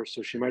this year,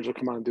 so she might as well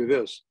come on and do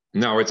this.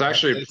 No, it's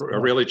actually a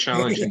really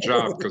challenging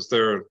job because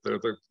they're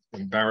the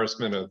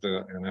embarrassment of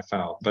the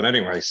NFL. But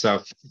anyway,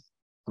 so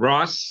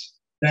Ross.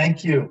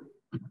 Thank you.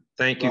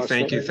 Thank you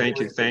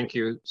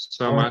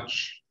so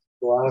much.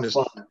 A lot of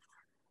fun.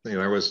 Yeah,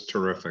 that was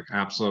terrific.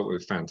 Absolutely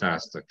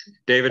fantastic.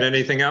 David,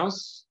 anything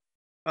else?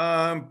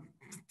 Well,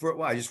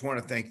 I just want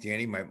to thank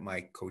Danny,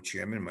 my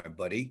co-chairman, my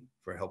buddy.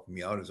 for helping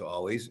me out as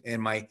always.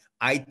 And my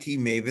IT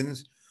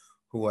mavens,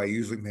 who I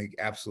usually make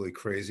absolutely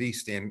crazy,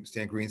 Stan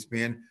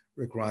Greenspan,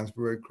 Rick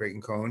Ronsberg,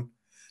 Creighton Cohn,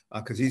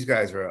 because these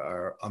guys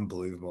are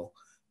unbelievable.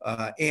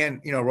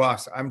 And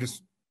Ross, I'm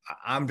just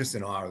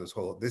in awe of this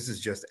whole. This is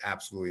just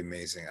absolutely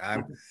amazing. I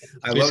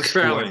love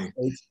sports.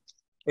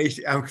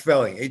 I'm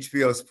Kvelling.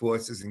 HBO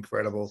Sports is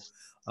incredible.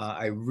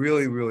 I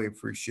really, really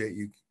appreciate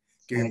you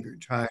giving your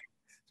time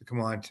to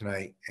come on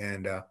tonight.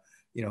 And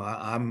you've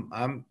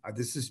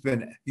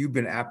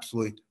been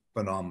absolutely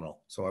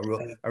phenomenal. So I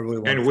really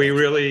want. And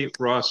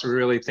Ross, we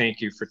really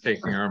thank you for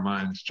taking our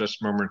minds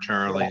just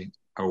momentarily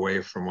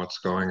away from what's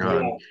going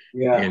on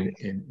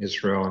in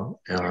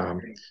Israel.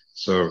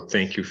 So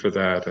thank you for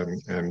that,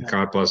 and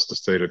God bless the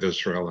state of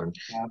Israel, and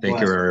thank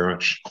you very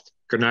much.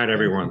 Good night,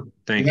 everyone.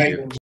 Thank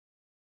you.